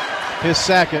 his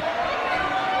second.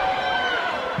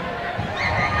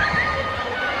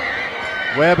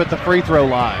 Webb at the free throw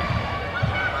line.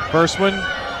 First one,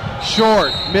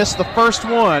 short. Missed the first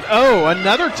one. Oh,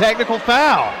 another technical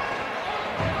foul.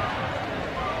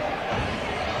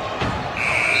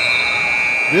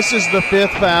 This is the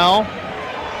 5th foul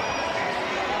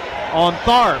on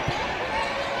Tharp.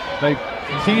 They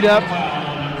teed up.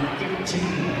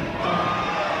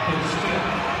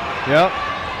 Yep.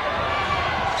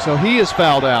 So he is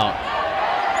fouled out.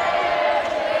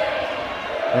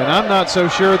 And I'm not so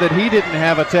sure that he didn't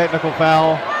have a technical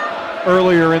foul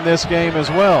earlier in this game as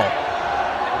well.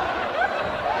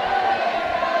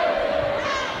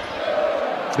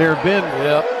 There have been.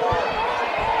 Yep.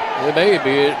 It may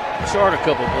be short a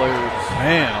couple players.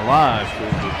 Man alive.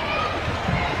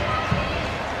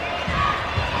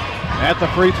 At the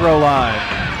free throw line.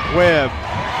 Webb,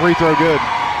 free throw good.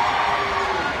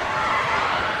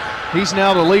 He's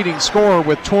now the leading scorer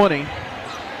with 20.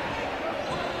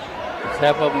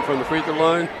 Half of them from the free throw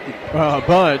line? A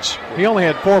bunch. He only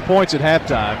had 4 points at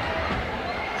halftime.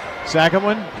 Second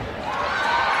one.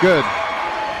 Good.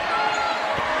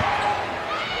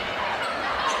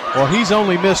 Well, he's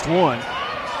only missed one.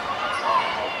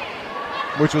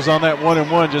 which was on that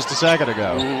 1-and-1 just a second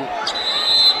ago.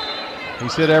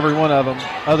 He's hit every one of them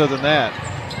other than that.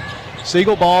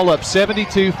 Siegel ball up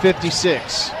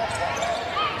 72-56.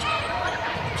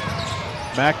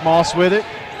 Mac Moss with it.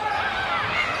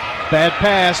 Bad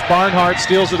pass. Barnhart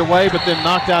steals it away, but then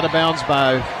knocked out of bounds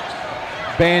by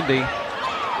Bandy.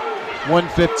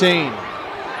 1:15.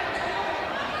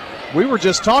 We were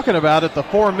just talking about at the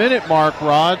 4-minute mark,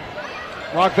 Rod.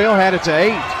 Rockvale had it to 8.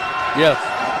 Yes.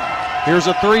 Here's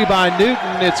a 3 by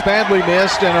Newton. It's badly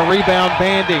missed, and a rebound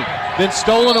Bandy. Then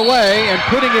stolen away, and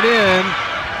putting it in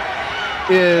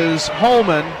is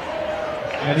Holman,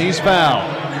 and he's fouled.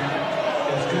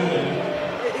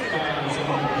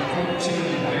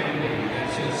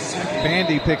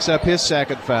 Bandy picks up his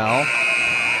second foul.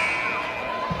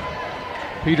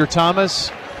 Peter Thomas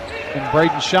and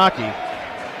Braden Shockey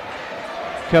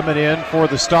coming in for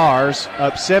the Stars.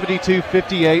 Up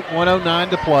 72-58, 1:09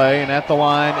 to play, and at the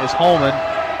line is Holman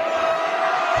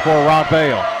for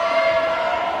Rockvale.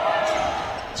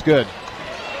 It's good.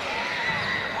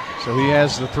 So he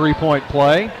has the 3-point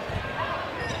play.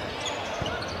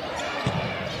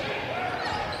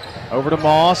 Over to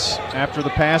Moss after the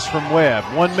pass from Webb.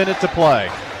 1 minute to play.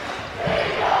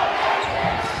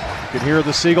 You can hear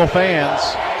the Siegel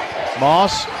fans.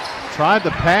 Moss tried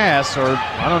the pass, or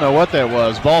I don't know what that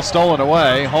was. Ball stolen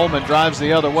away. Holman drives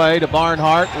the other way to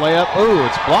Barnhart. Layup. Ooh,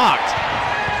 it's blocked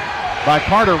by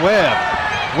Carter Webb.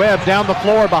 Webb down the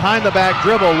floor, behind the back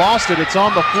dribble, lost it. It's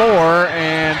on the floor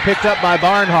and picked up by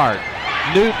Barnhart.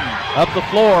 Newton up the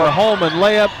floor. Holman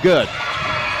layup, good.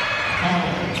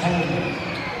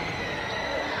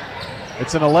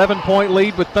 It's an 11-point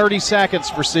lead with 30 seconds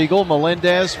for Siegel.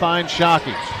 Melendez finds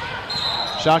Shockey.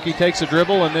 Shockey takes a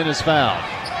dribble and then is fouled.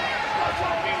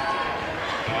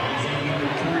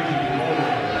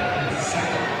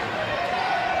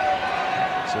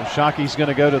 So Shockey's going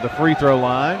to go to the free throw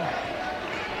line.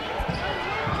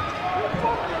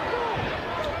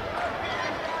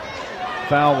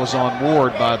 Foul was on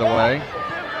Ward, by the way.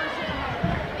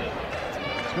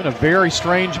 It's been a very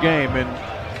strange game in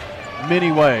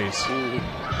many ways.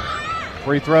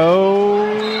 Free throw,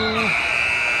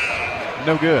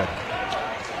 no good.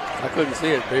 I couldn't see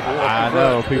it. People walked I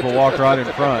know, people walked right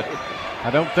in front. I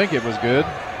don't think it was good.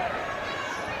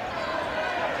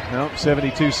 Nope,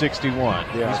 72-61.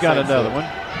 Yeah, he's got another one.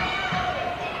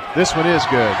 This one is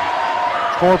good.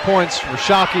 4 points for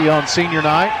Shockey on senior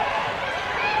night.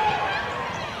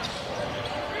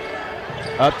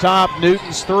 Up top,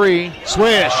 Newton's 3.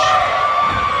 Swish.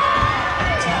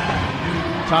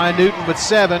 Ty Newton with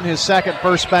 7, his second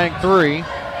first bank 3.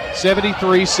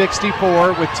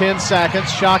 73-64 with 10 seconds.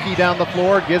 Shockey down the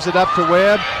floor, gives it up to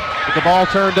Webb, with the ball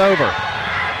turned over.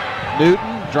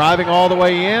 Newton driving all the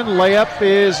way in. Layup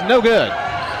is no good.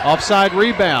 Offside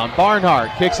rebound. Barnhart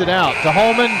kicks it out to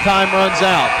Holman. Time runs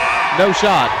out. No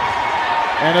shot.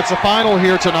 And it's a final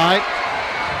here tonight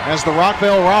as the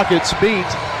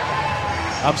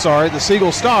the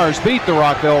Siegel Stars beat the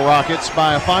Rockvale Rockets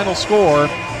by a final score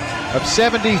of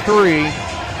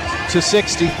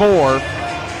 73-64.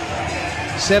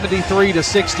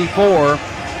 73-64.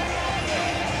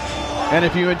 And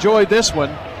if you enjoyed this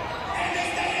one,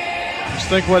 just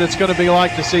think what it's going to be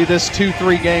like to see this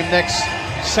 2-3 game next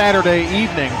Saturday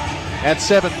evening at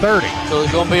 7:30. So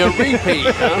it's going to be a repeat,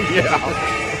 huh? Yeah.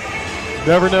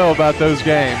 Never know about those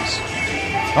games.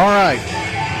 All right.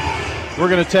 We're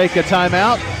going to take a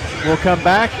timeout. We'll come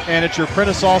back, and it's your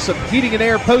Prentice Allsup Heating and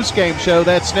Air postgame show.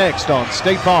 That's next on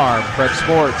State Farm Prep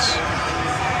Sports.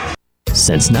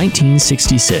 Since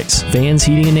 1966, Vans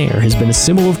Heating and Air has been a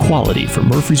symbol of quality for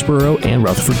Murfreesboro and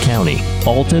Rutherford County.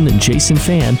 Alton and Jason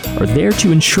Fan are there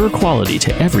to ensure quality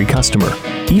to every customer,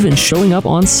 even showing up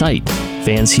on site.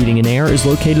 Vans Heating and Air is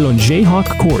located on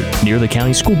Jayhawk Court near the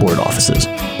county school board offices.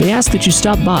 They ask that you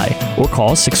stop by or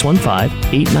call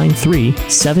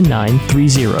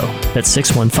 615-893-7930. That's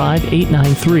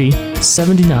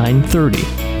 615-893-7930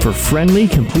 for friendly,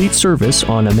 complete service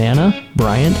on Amana,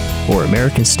 Bryant, or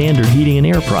American Standard Heating and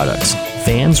Air products.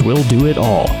 Vans will do it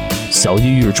all. Sell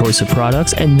you your choice of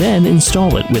products and then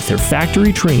install it with their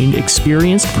factory-trained,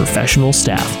 experienced professional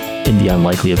staff. In the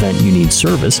unlikely event you need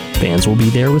service, Vans will be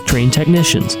there with trained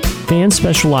technicians. Vans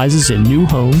specializes in new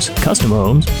homes, custom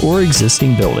homes, or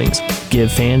existing buildings. Give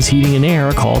Vans Heating and Air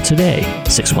a call today,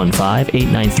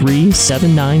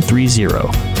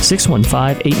 615-893-7930,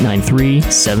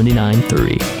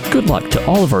 615-893-7930. Good luck to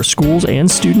all of our schools and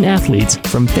student athletes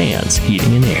from Vans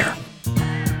Heating and Air.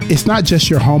 It's not just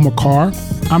your home or car.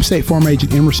 I'm State Farm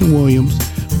Agent Emerson Williams.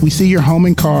 We see your home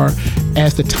and car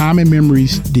as the time and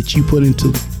memories that you put into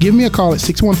it. Give me a call at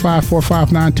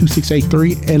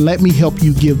 615-459-2683 and let me help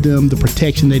you give them the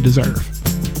protection they deserve.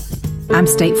 I'm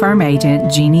State Farm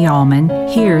Agent Jeannie Allman,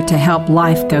 here to help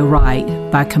life go right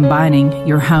by combining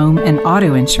your home and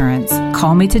auto insurance.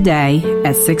 Call me today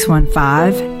at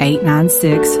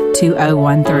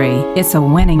 615-896-2013. It's a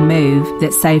winning move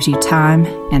that saves you time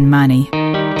and money.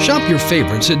 Shop your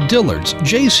favorites at Dillard's,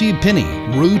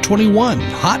 JCPenney, Rue 21,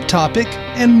 Hot Topic,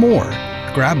 and more.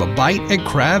 Grab a bite at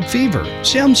Crab Fever,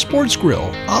 Sam's Sports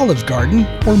Grill, Olive Garden,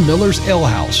 or Miller's Ale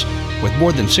House. With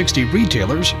more than 60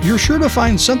 retailers, you're sure to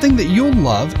find something that you'll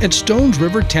love at Stones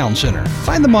River Town Center.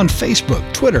 Find them on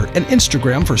Facebook, Twitter, and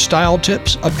Instagram for style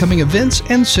tips, upcoming events,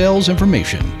 and sales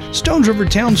information. Stones River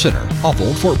Town Center, off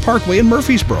Old Fort Parkway in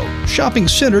Murfreesboro. Shopping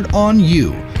centered on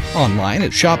you. Online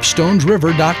at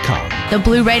shopstonesriver.com. The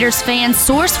Blue Raiders fan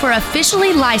source for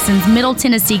officially licensed Middle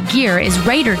Tennessee gear is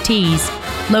Raider Tees,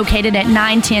 located at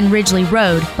 910 Ridgely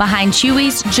Road, behind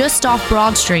Chewy's, just off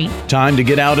Broad Street. Time to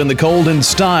get out in the cold in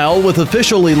style with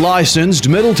officially licensed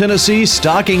Middle Tennessee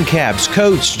stocking caps,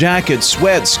 coats, jackets,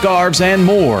 sweats, scarves, and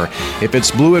more. If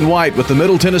it's blue and white with the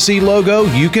Middle Tennessee logo,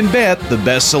 you can bet the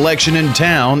best selection in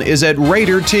town is at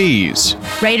Raider Tees.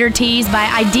 Raider Tees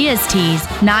by Ideas Tees,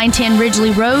 910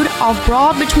 Ridgely Road, off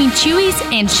Broad between Chewy's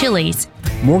and Chili's.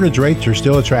 Mortgage rates are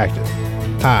still attractive.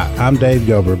 Hi, I'm Dave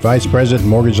Gober, Vice President and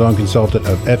Mortgage Loan Consultant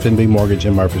of FNB Mortgage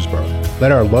in Murfreesboro.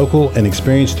 Let our local and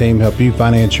experienced team help you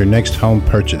finance your next home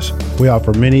purchase. We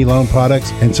offer many loan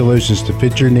products and solutions to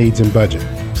fit your needs and budget.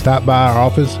 Stop by our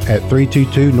office at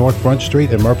 322 North Front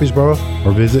Street in Murfreesboro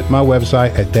or visit my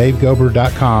website at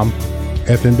davegober.com.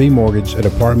 FNB Mortgage, a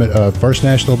department of First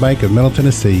National Bank of Middle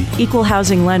Tennessee. Equal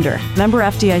housing lender. Member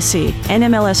FDIC.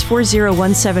 NMLS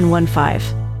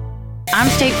 401715. I'm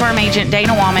State Farm Agent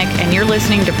Dana Womack, and you're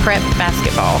listening to Prep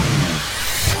Basketball.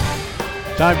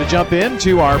 Time to jump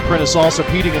into our Prentice Allsup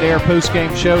Heating and Air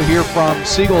postgame show here from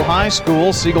Siegel High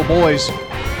School. Siegel boys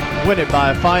win it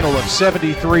by a final of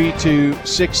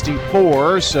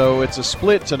 73-64, so it's a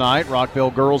split tonight.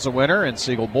 Rockville girls a winner and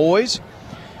Siegel boys.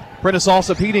 Prentice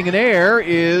Allsup Heating and Air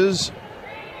is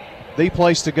the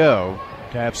place to go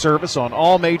to have service on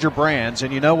all major brands,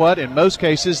 and you know what? In most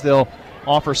cases, they'll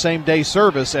offer same-day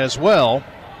service as well.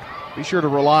 Be sure to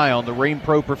rely on the Rheem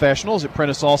Pro professionals at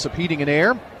Prentice Allsup Heating and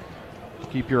Air to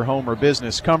keep your home or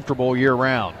business comfortable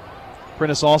year-round.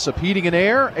 Prentice Allsup Heating and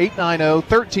Air,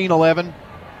 890-1311,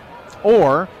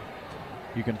 or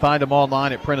you can find them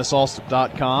online at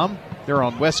PrenticeAllsup.com. They're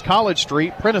on West College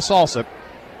Street, Prentice Allsup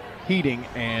Heating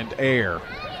and Air.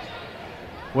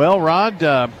 Well, Rod,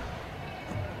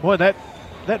 boy, that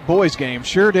boys game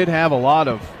sure did have a lot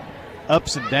of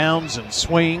ups and downs and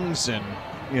swings, and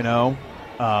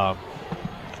got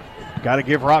to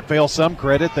give Rockville some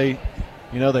credit. They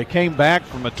came back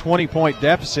from a 20-point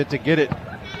deficit to get it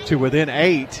to within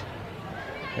 8,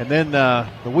 and then the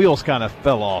wheels kind of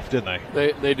fell off, didn't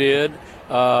they? They did.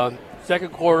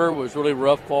 Second quarter was really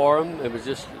rough for them. It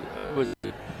was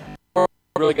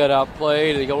really got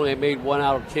outplayed. They only made 1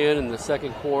 out of 10 in the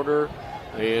second quarter,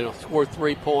 and scored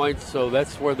 3 points. So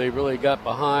that's where they really got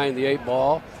behind the 8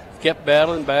 ball. Kept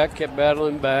battling back.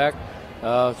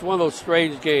 It's one of those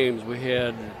strange games. We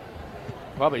had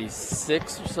probably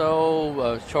 6 or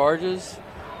so charges.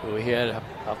 And we had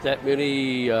about that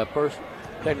many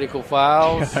technical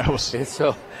fouls. And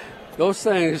so those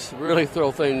things really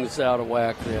throw things out of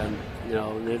whack then.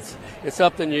 And it's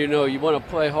something, you want to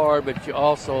play hard, but you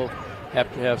also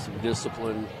have to have some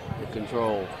discipline and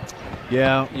control.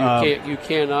 Yeah. You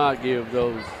cannot give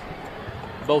those.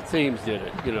 Both teams did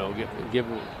it,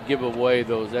 give away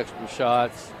those extra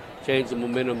shots, change the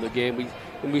momentum of the game.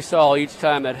 We saw each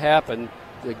time that happened,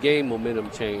 the game momentum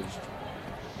changed.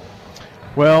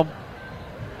 Well,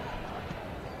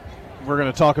 we're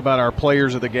going to talk about our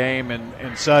players of the game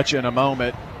and such in a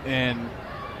moment. And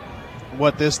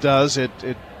what this does, it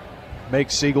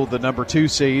makes Siegel the number 2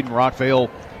 seed, and Rockville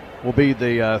will be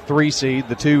the 3 seed.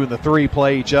 The 2 and the 3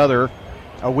 play each other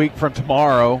a week from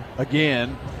tomorrow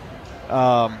again.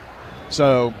 It's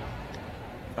going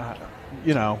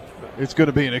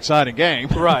to be an exciting game.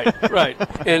 Right.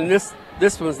 And this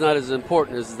one's not as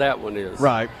important as that one is.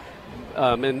 Right.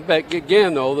 And back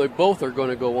again, though, they both are going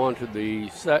to go on to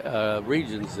the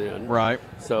regions then. Right.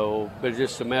 So, but it's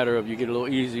just a matter of you get a little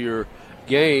easier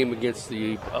game against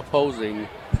the opposing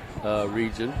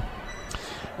region.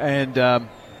 And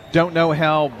don't know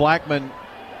how Blackman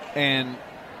and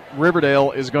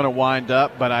Riverdale is going to wind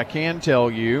up, but I can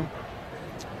tell you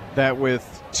that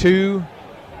with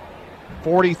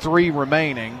 2:43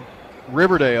 remaining,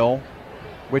 Riverdale,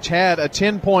 which had a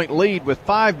 10-point lead with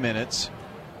 5 minutes,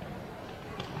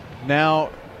 now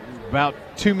about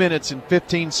 2 minutes and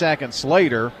 15 seconds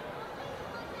later,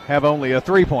 have only a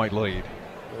 3-point lead.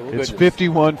 It's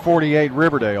 51-48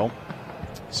 Riverdale.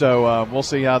 So we'll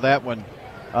see how that one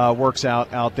works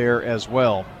out there as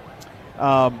well.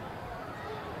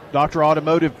 Dr.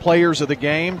 Automotive Players of the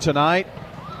Game tonight.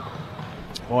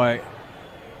 Boy,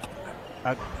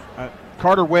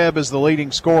 Carter Webb is the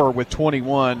leading scorer with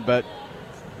 21, but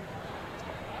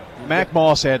Mac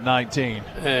Moss had 19.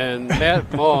 And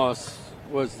Matt Moss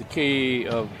was the key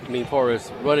for us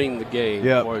running the game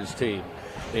for his team.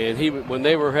 And when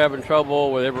they were having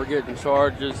trouble, when they were getting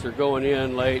charges or going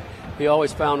in late, he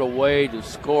always found a way to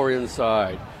score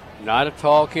inside. Not a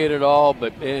tall kid at all,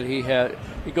 but man, he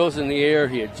goes in the air,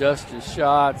 he adjusts his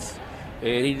shots,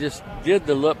 and he just did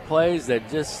the look plays that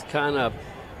just kind of,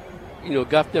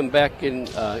 got them back in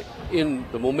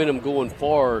the momentum going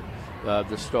forward.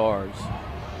 The Stars.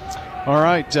 All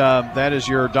right, that is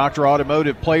your Dr.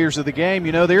 Automotive Players of the Game.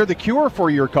 They're the cure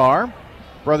for your car.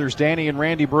 Brothers Danny and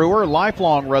Randy Brewer,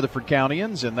 lifelong Rutherford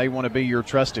Countyans, and they want to be your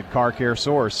trusted car care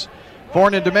source.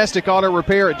 Foreign and domestic auto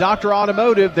repair at Dr.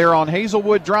 Automotive. They're on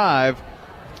Hazelwood Drive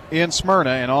in Smyrna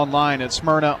and online at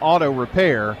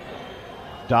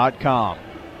smyrnaautorepair.com.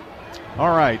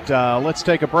 All right, let's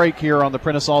take a break here on the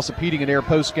Prentice Allsup Heating and Air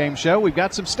post-game show. We've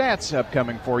got some stats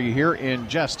upcoming for you here in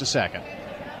just a second.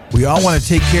 We all want to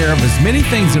take care of as many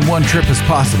things in one trip as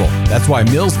possible. That's why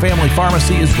Mills Family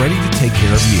Pharmacy is ready to take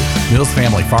care of you. Mills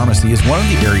Family Pharmacy is one of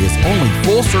the area's only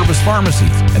full-service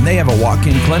pharmacies, and they have a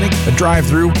walk-in clinic, a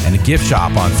drive-thru, and a gift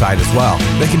shop on site as well.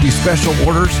 They can do special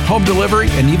orders, home delivery,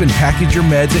 and even package your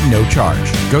meds at no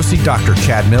charge. Go see Dr.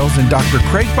 Chad Mills and Dr.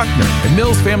 Craig Buckner at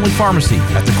Mills Family Pharmacy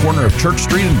at the corner of Church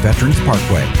Street and Veterans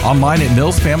Parkway. Online at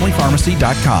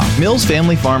millsfamilypharmacy.com. Mills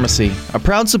Family Pharmacy, a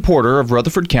proud supporter of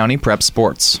Rutherford County Prep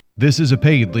Sports. This is a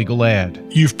paid legal ad.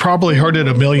 You've probably heard it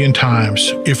a million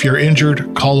times. If you're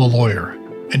injured, call a lawyer.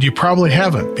 And you probably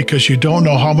haven't because you don't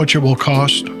know how much it will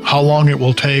cost, how long it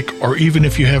will take, or even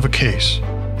if you have a case.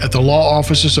 At the law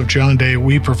offices of John Day,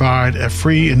 we provide a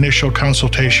free initial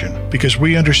consultation because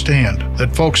we understand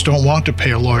that folks don't want to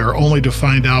pay a lawyer only to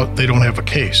find out they don't have a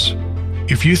case.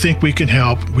 If you think we can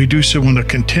help, we do so on a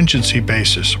contingency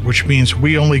basis, which means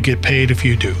we only get paid if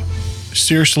you do.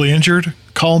 Seriously injured?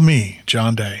 Call me,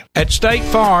 John Day. At State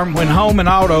Farm, when home and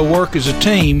auto work as a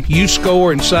team, you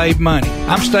score and save money.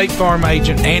 I'm State Farm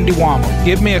agent Andy Womack.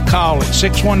 Give me a call at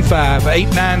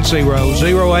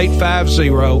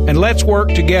 615-890-0850 and let's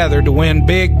work together to win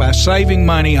big by saving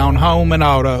money on home and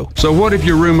auto. So what if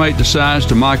your roommate decides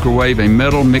to microwave a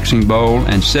metal mixing bowl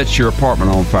and sets your apartment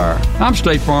on fire? I'm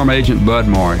State Farm agent Bud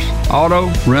Morris.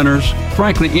 Auto, renters,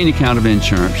 frankly, any kind of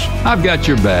insurance. I've got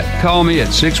your back. Call me at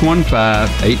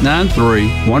 615-893-1417.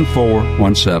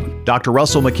 Dr.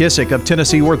 Russell McKissick of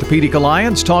Tennessee Orthopedic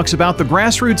Alliance talks about the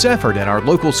grassroots effort in our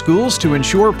local schools to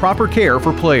ensure proper care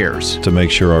for players. To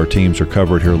make sure our teams are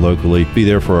covered here locally, be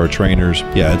there for our trainers.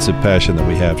 Yeah, it's a passion that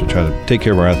we have to try to take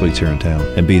care of our athletes here in town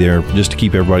and be there just to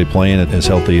keep everybody playing as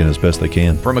healthy and as best they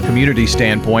can. From a community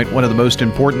standpoint, one of the most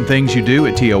important things you do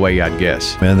at TOA, I'd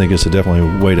guess. I think it's definitely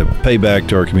a way to pay back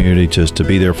to our community, just to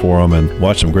be there for them and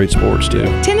watch some great sports too.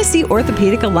 Tennessee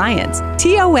Orthopedic Alliance,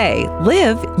 TOA,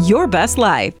 live your best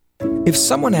life. If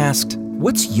someone asked,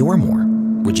 what's your more?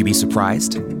 Would you be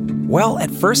surprised? Well, at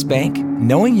First Bank,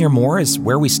 knowing your more is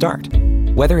where we start.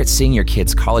 Whether it's seeing your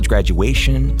kid's college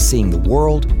graduation, seeing the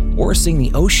world, or seeing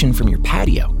the ocean from your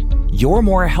patio, your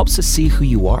more helps us see who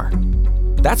you are.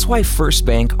 That's why First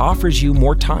Bank offers you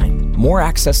more time, more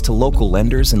access to local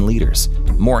lenders and leaders,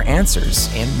 more answers,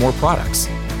 and more products.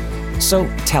 So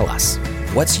tell us,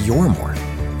 what's your more?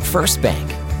 First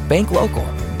Bank. Bank local.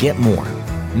 Get more.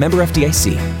 Member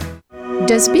FDIC.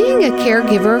 Does being a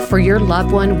caregiver for your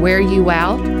loved one wear you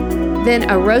out? Then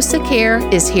Arosa Care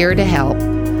is here to help.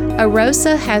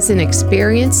 Arosa has an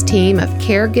experienced team of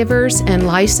caregivers and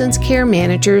licensed care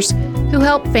managers who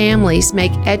help families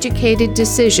make educated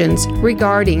decisions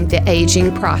regarding the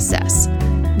aging process.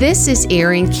 This is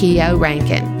Erin Keogh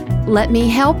Rankin. Let me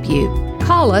help you.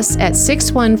 Call us at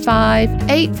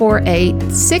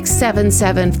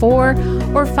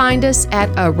 615-848-6774 or find us at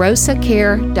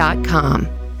arosacare.com.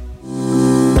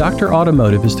 Dr.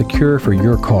 Automotive is the cure for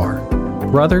your car.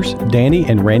 Brothers Danny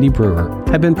and Randy Brewer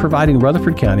have been providing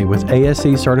Rutherford County with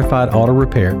ASE certified auto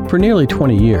repair for nearly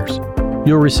 20 years.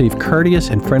 You'll receive courteous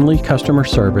and friendly customer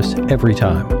service every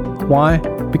time. Why?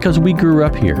 Because we grew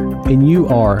up here and you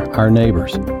are our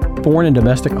neighbors. Foreign and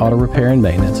domestic auto repair and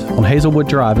maintenance on Hazelwood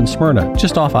Drive in Smyrna,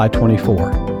 just off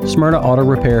I-24.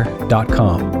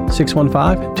 SmyrnaAutorepair.com.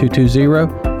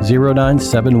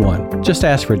 615-220-0971. Just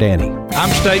ask for Danny.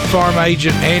 I'm State Farm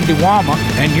agent Andy Womack,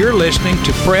 and you're listening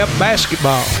to Prep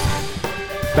Basketball.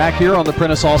 Back here on the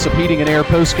Prentice Allsup Heating and Air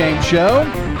post-game show,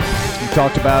 we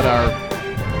talked about our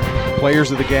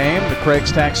Players of the game, the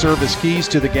Craig's Tax Service keys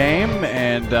to the game,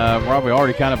 and Rob, we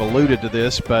already kind of alluded to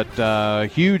this, but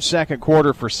huge second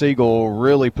quarter for Siegel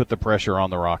really put the pressure on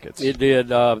the Rockets. It did.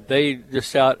 They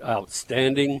just shot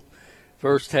outstanding.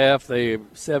 First half, they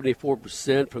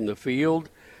 74% from the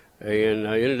field, and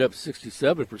ended up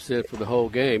 67% for the whole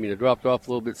game. Dropped off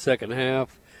a little bit second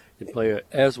half, didn't play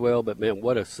as well, but man,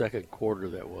 what a second quarter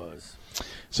that was.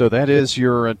 So that is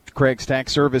your Craig's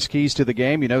Tax Service keys to the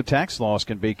game. Tax laws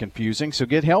can be confusing, so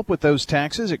get help with those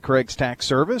taxes at Craig's Tax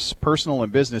Service. Personal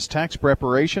and business tax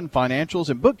preparation, financials,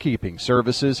 and bookkeeping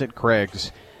services at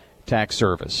Craig's Tax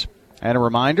Service. And a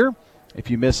reminder,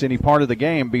 if you miss any part of the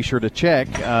game, be sure to check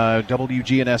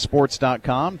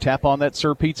WGNSSports.com. Tap on that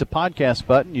Sir Pizza podcast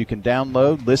button. You can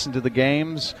download, listen to the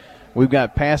games. We've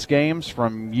got past games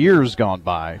from years gone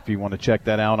by if you want to check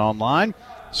that out online.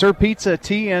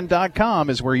 SirPizzaTN.com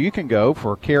is where you can go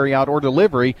for carry-out or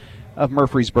delivery of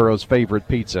Murfreesboro's favorite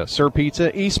pizza. Sir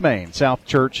Pizza, East Main, South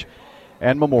Church,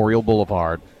 and Memorial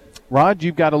Boulevard. Rod,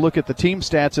 you've got to look at the team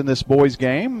stats in this boys'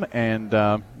 game, and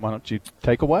why don't you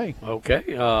take away? Okay.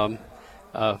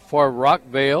 For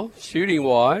Rockvale,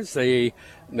 shooting-wise, they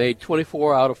made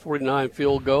 24 out of 49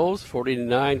 field goals,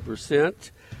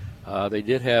 49%. They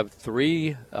did have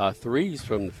three threes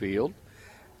from the field.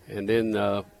 And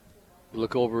then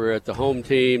look over at the home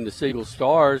team, the Siegel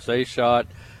Stars. They shot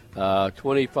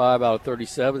 25 out of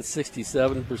 37,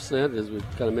 67%, as we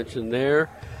kind of mentioned there.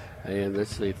 And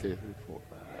let's see,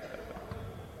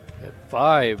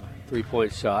 5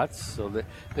 3-point shots. So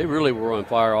they really were on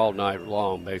fire all night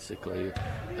long, basically,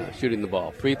 shooting the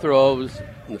ball. Free throws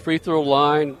on the free throw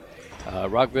line,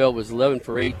 Rockvale was 11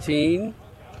 for 18,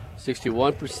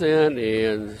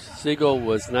 61%, and Siegel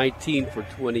was 19 for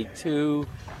 22,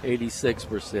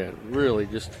 86%. Really,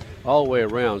 just all the way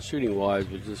around, shooting-wise,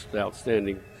 was just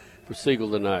outstanding for Siegel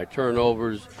tonight.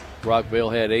 Turnovers,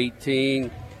 Rockvale had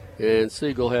 18, and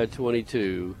Siegel had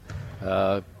 22.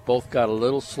 Both got a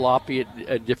little sloppy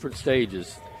at different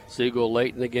stages. Siegel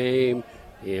late in the game,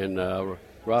 and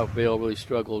Rockvale really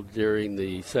struggled during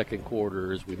the second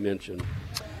quarter, as we mentioned.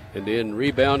 And then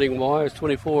rebounding-wise,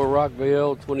 24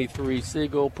 Rockvale, 23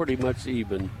 Siegel, pretty much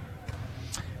even.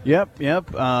 Yep.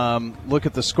 Look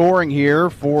at the scoring here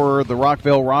for the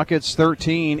Rockvale Rockets,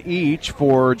 13 each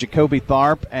for Jacoby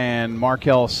Tharp and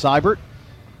Markel Seibert.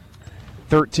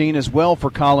 13 as well for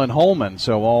Colin Holman,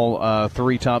 so all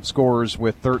three top scorers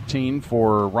with 13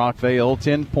 for Rockvale.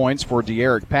 10 points for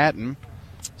De'Eric Patton.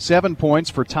 7 points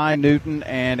for Ty Newton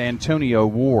and Antonio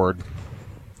Ward.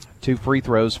 2 free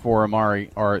throws for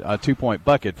Amari, or a 2-point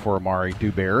bucket for Amari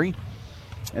Dewberry.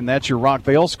 And that's your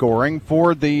Rockvale scoring.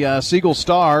 For the Siegel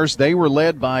Stars, they were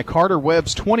led by Carter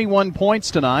Webb's 21 points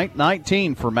tonight,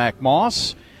 19 for Mac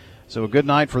Moss. So a good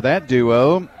night for that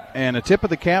duo. And a tip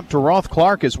of the cap to Roth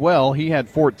Clark as well. He had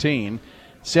 14.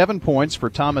 7 points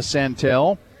for Thomas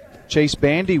Santel. Chase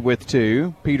Bandy with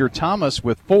 2. Peter Thomas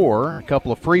with 4. A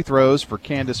couple of free throws for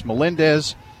Candace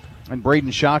Melendez. And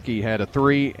Braden Shockey had a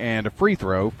 3 and a free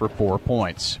throw for 4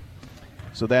 points.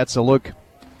 So that's a look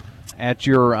at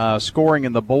your scoring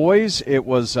in the boys. It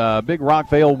was a big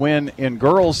Rockvale win in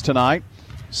girls tonight,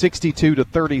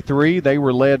 62-33. They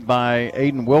were led by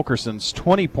Aiden Wilkerson's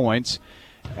 20 points,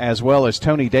 as well as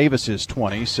Tony Davis's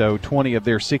 20, so 20 of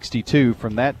their 62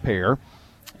 from that pair.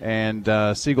 And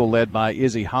Siegel led by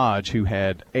Izzy Hodge, who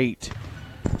had 8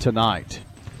 tonight.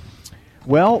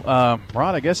 Well,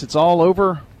 Rod, I guess it's all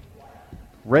over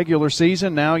regular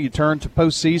season. Now you turn to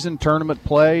postseason tournament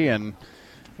play, and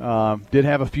did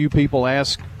have a few people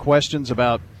ask questions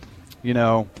about,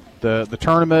 the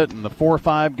tournament and the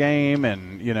 4-5 game,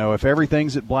 and, if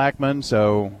everything's at Blackman.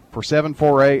 So for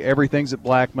 7-4A, everything's at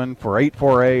Blackman. For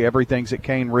 8-4A, everything's at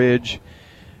Cane Ridge.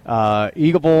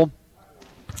 Eagleville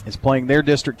is playing their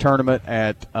district tournament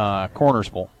at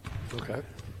Cornersville. Okay.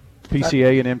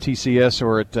 PCA and MTCS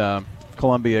are at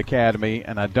Columbia Academy,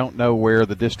 and I don't know where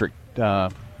the district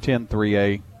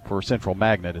 10-3A for Central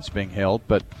Magnet is being held,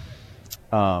 but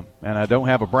and I don't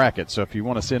have a bracket, so if you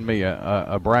want to send me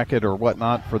a bracket or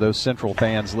whatnot for those Central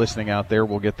fans listening out there,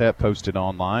 we'll get that posted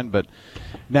online. But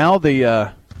now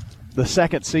the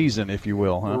second season, if you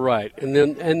will, huh? Right, and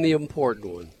the important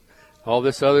one. All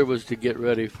this other was to get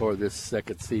ready for this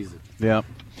second season. Yeah.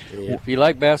 And if you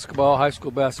like basketball, high school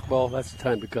basketball, that's the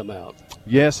time to come out.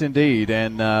 Yes, indeed.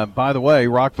 And by the way,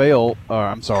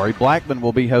 Blackman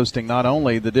will be hosting not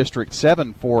only the District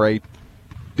 7 4A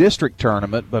district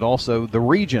tournament, but also the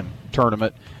region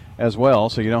tournament as well,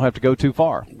 so you don't have to go too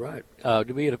far. Right.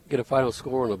 Did we get a final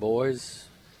score on the boys?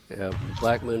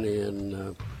 Blackman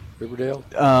and Riverdale?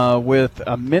 With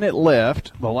a minute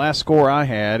left, the last score I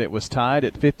had, it was tied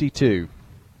at 52.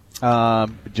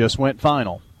 Just went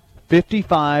final.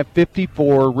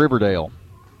 55-54 Riverdale.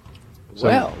 So,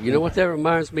 well, you know what that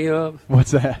reminds me of?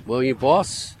 What's that? Well, your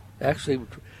boss actually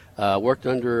worked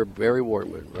under Barry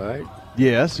Wortman, right?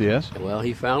 Yes. Well,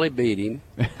 he finally beat him.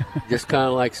 Just kind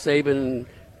of like Saban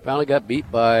finally got beat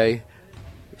by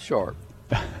Sharp.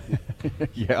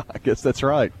 Yeah, I guess that's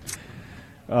right.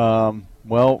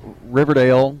 Well,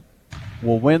 Riverdale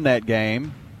will win that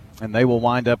game, and they will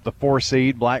wind up the 4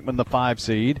 seed, Blackman the 5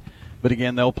 seed. But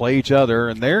again, they'll play each other,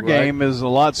 and their game is a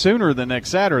lot sooner than next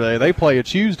Saturday. They play a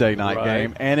Tuesday night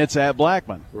game, and it's at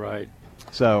Blackman. Right.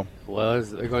 So, well,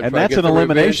 they're going to and try that's to get an the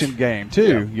elimination revenge. game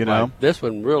too. Yeah, you know, right. This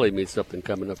one really means something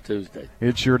coming up Tuesday.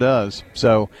 It sure does.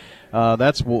 So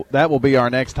that will be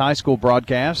our next high school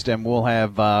broadcast, and we'll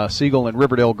have Siegel and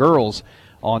Riverdale girls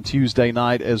on Tuesday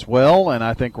night as well. And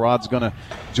I think Rod's going to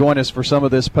join us for some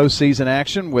of this postseason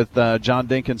action with John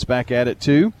Dinkins back at it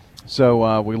too.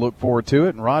 So we look forward to it.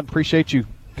 And Rod, appreciate you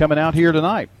coming out here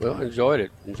tonight. Well, enjoyed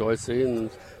it. Enjoyed seeing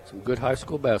some good high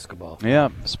school basketball. Yeah,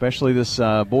 especially this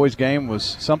boys game was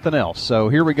something else. So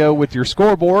here we go with your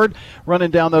scoreboard,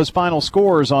 running down those final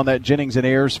scores on that Jennings and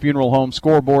Ayers Funeral Home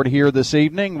scoreboard here this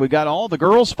evening. We got all the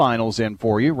girls' finals in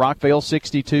for you. Rockvale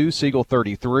 62, Siegel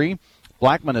 33.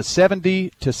 Blackman a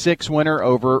 70-6 winner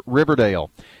over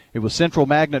Riverdale. It was Central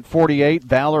Magnet 48,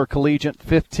 Valor Collegiate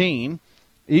 15.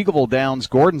 Eagleville Downs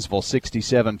Gordonsville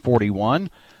 67-41.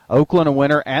 Oakland a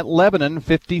winner at Lebanon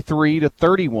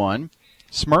 53-31.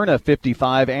 Smyrna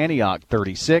 55, Antioch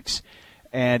 36.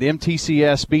 And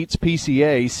MTCS beats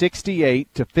PCA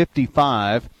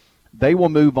 68-55. They will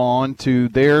move on to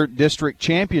their district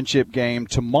championship game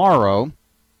tomorrow,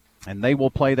 and they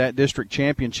will play that district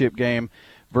championship game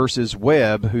versus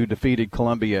Webb, who defeated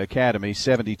Columbia Academy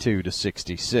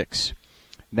 72-66.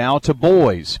 Now to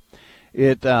boys.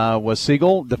 It was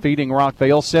Siegel defeating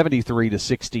Rockvale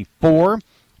 73-64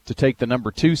 to take the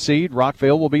number 2 seed.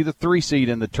 Rockvale will be the 3 seed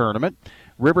in the tournament.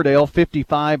 Riverdale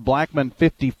 55, Blackman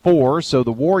 54. So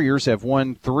the Warriors have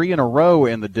won 3 in a row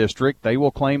in the district. They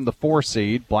will claim the 4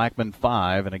 seed, Blackman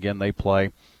 5, and again they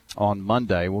play on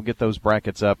Monday. We'll get those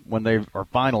brackets up when they are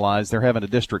finalized. They're having a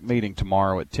district meeting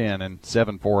tomorrow at 10 in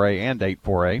 7-4A and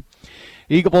 8-4A.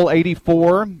 Eagleville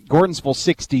 84, Gordonsville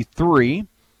 63,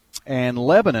 and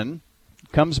Lebanon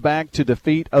comes back to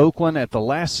defeat Oakland at the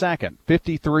last second,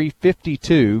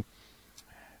 53-52.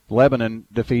 Lebanon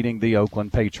defeating the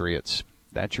Oakland Patriots.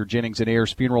 That's your Jennings and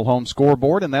Ayers Funeral Home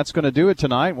scoreboard, and that's going to do it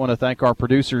tonight. I want to thank our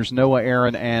producers, Noah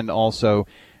Aaron, and also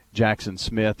Jackson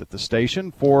Smith at the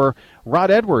station. For Rod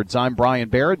Edwards, I'm Brian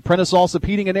Barrett. Prentice Allsup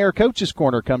Heating and Air Coaches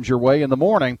Corner comes your way in the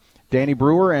morning. Danny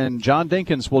Brewer and John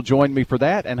Dinkins will join me for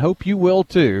that, and hope you will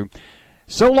too.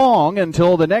 So long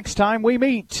until the next time we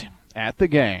meet at the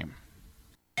game.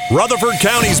 Rutherford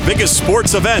County's biggest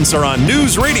sports events are on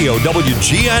News Radio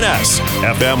WGNS,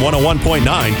 FM 101.9,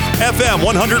 FM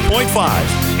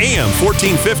 100.5, AM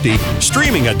 1450,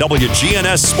 streaming at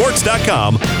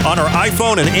WGNSSports.com on our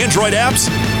iPhone and Android apps,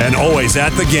 and always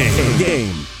at the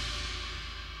game.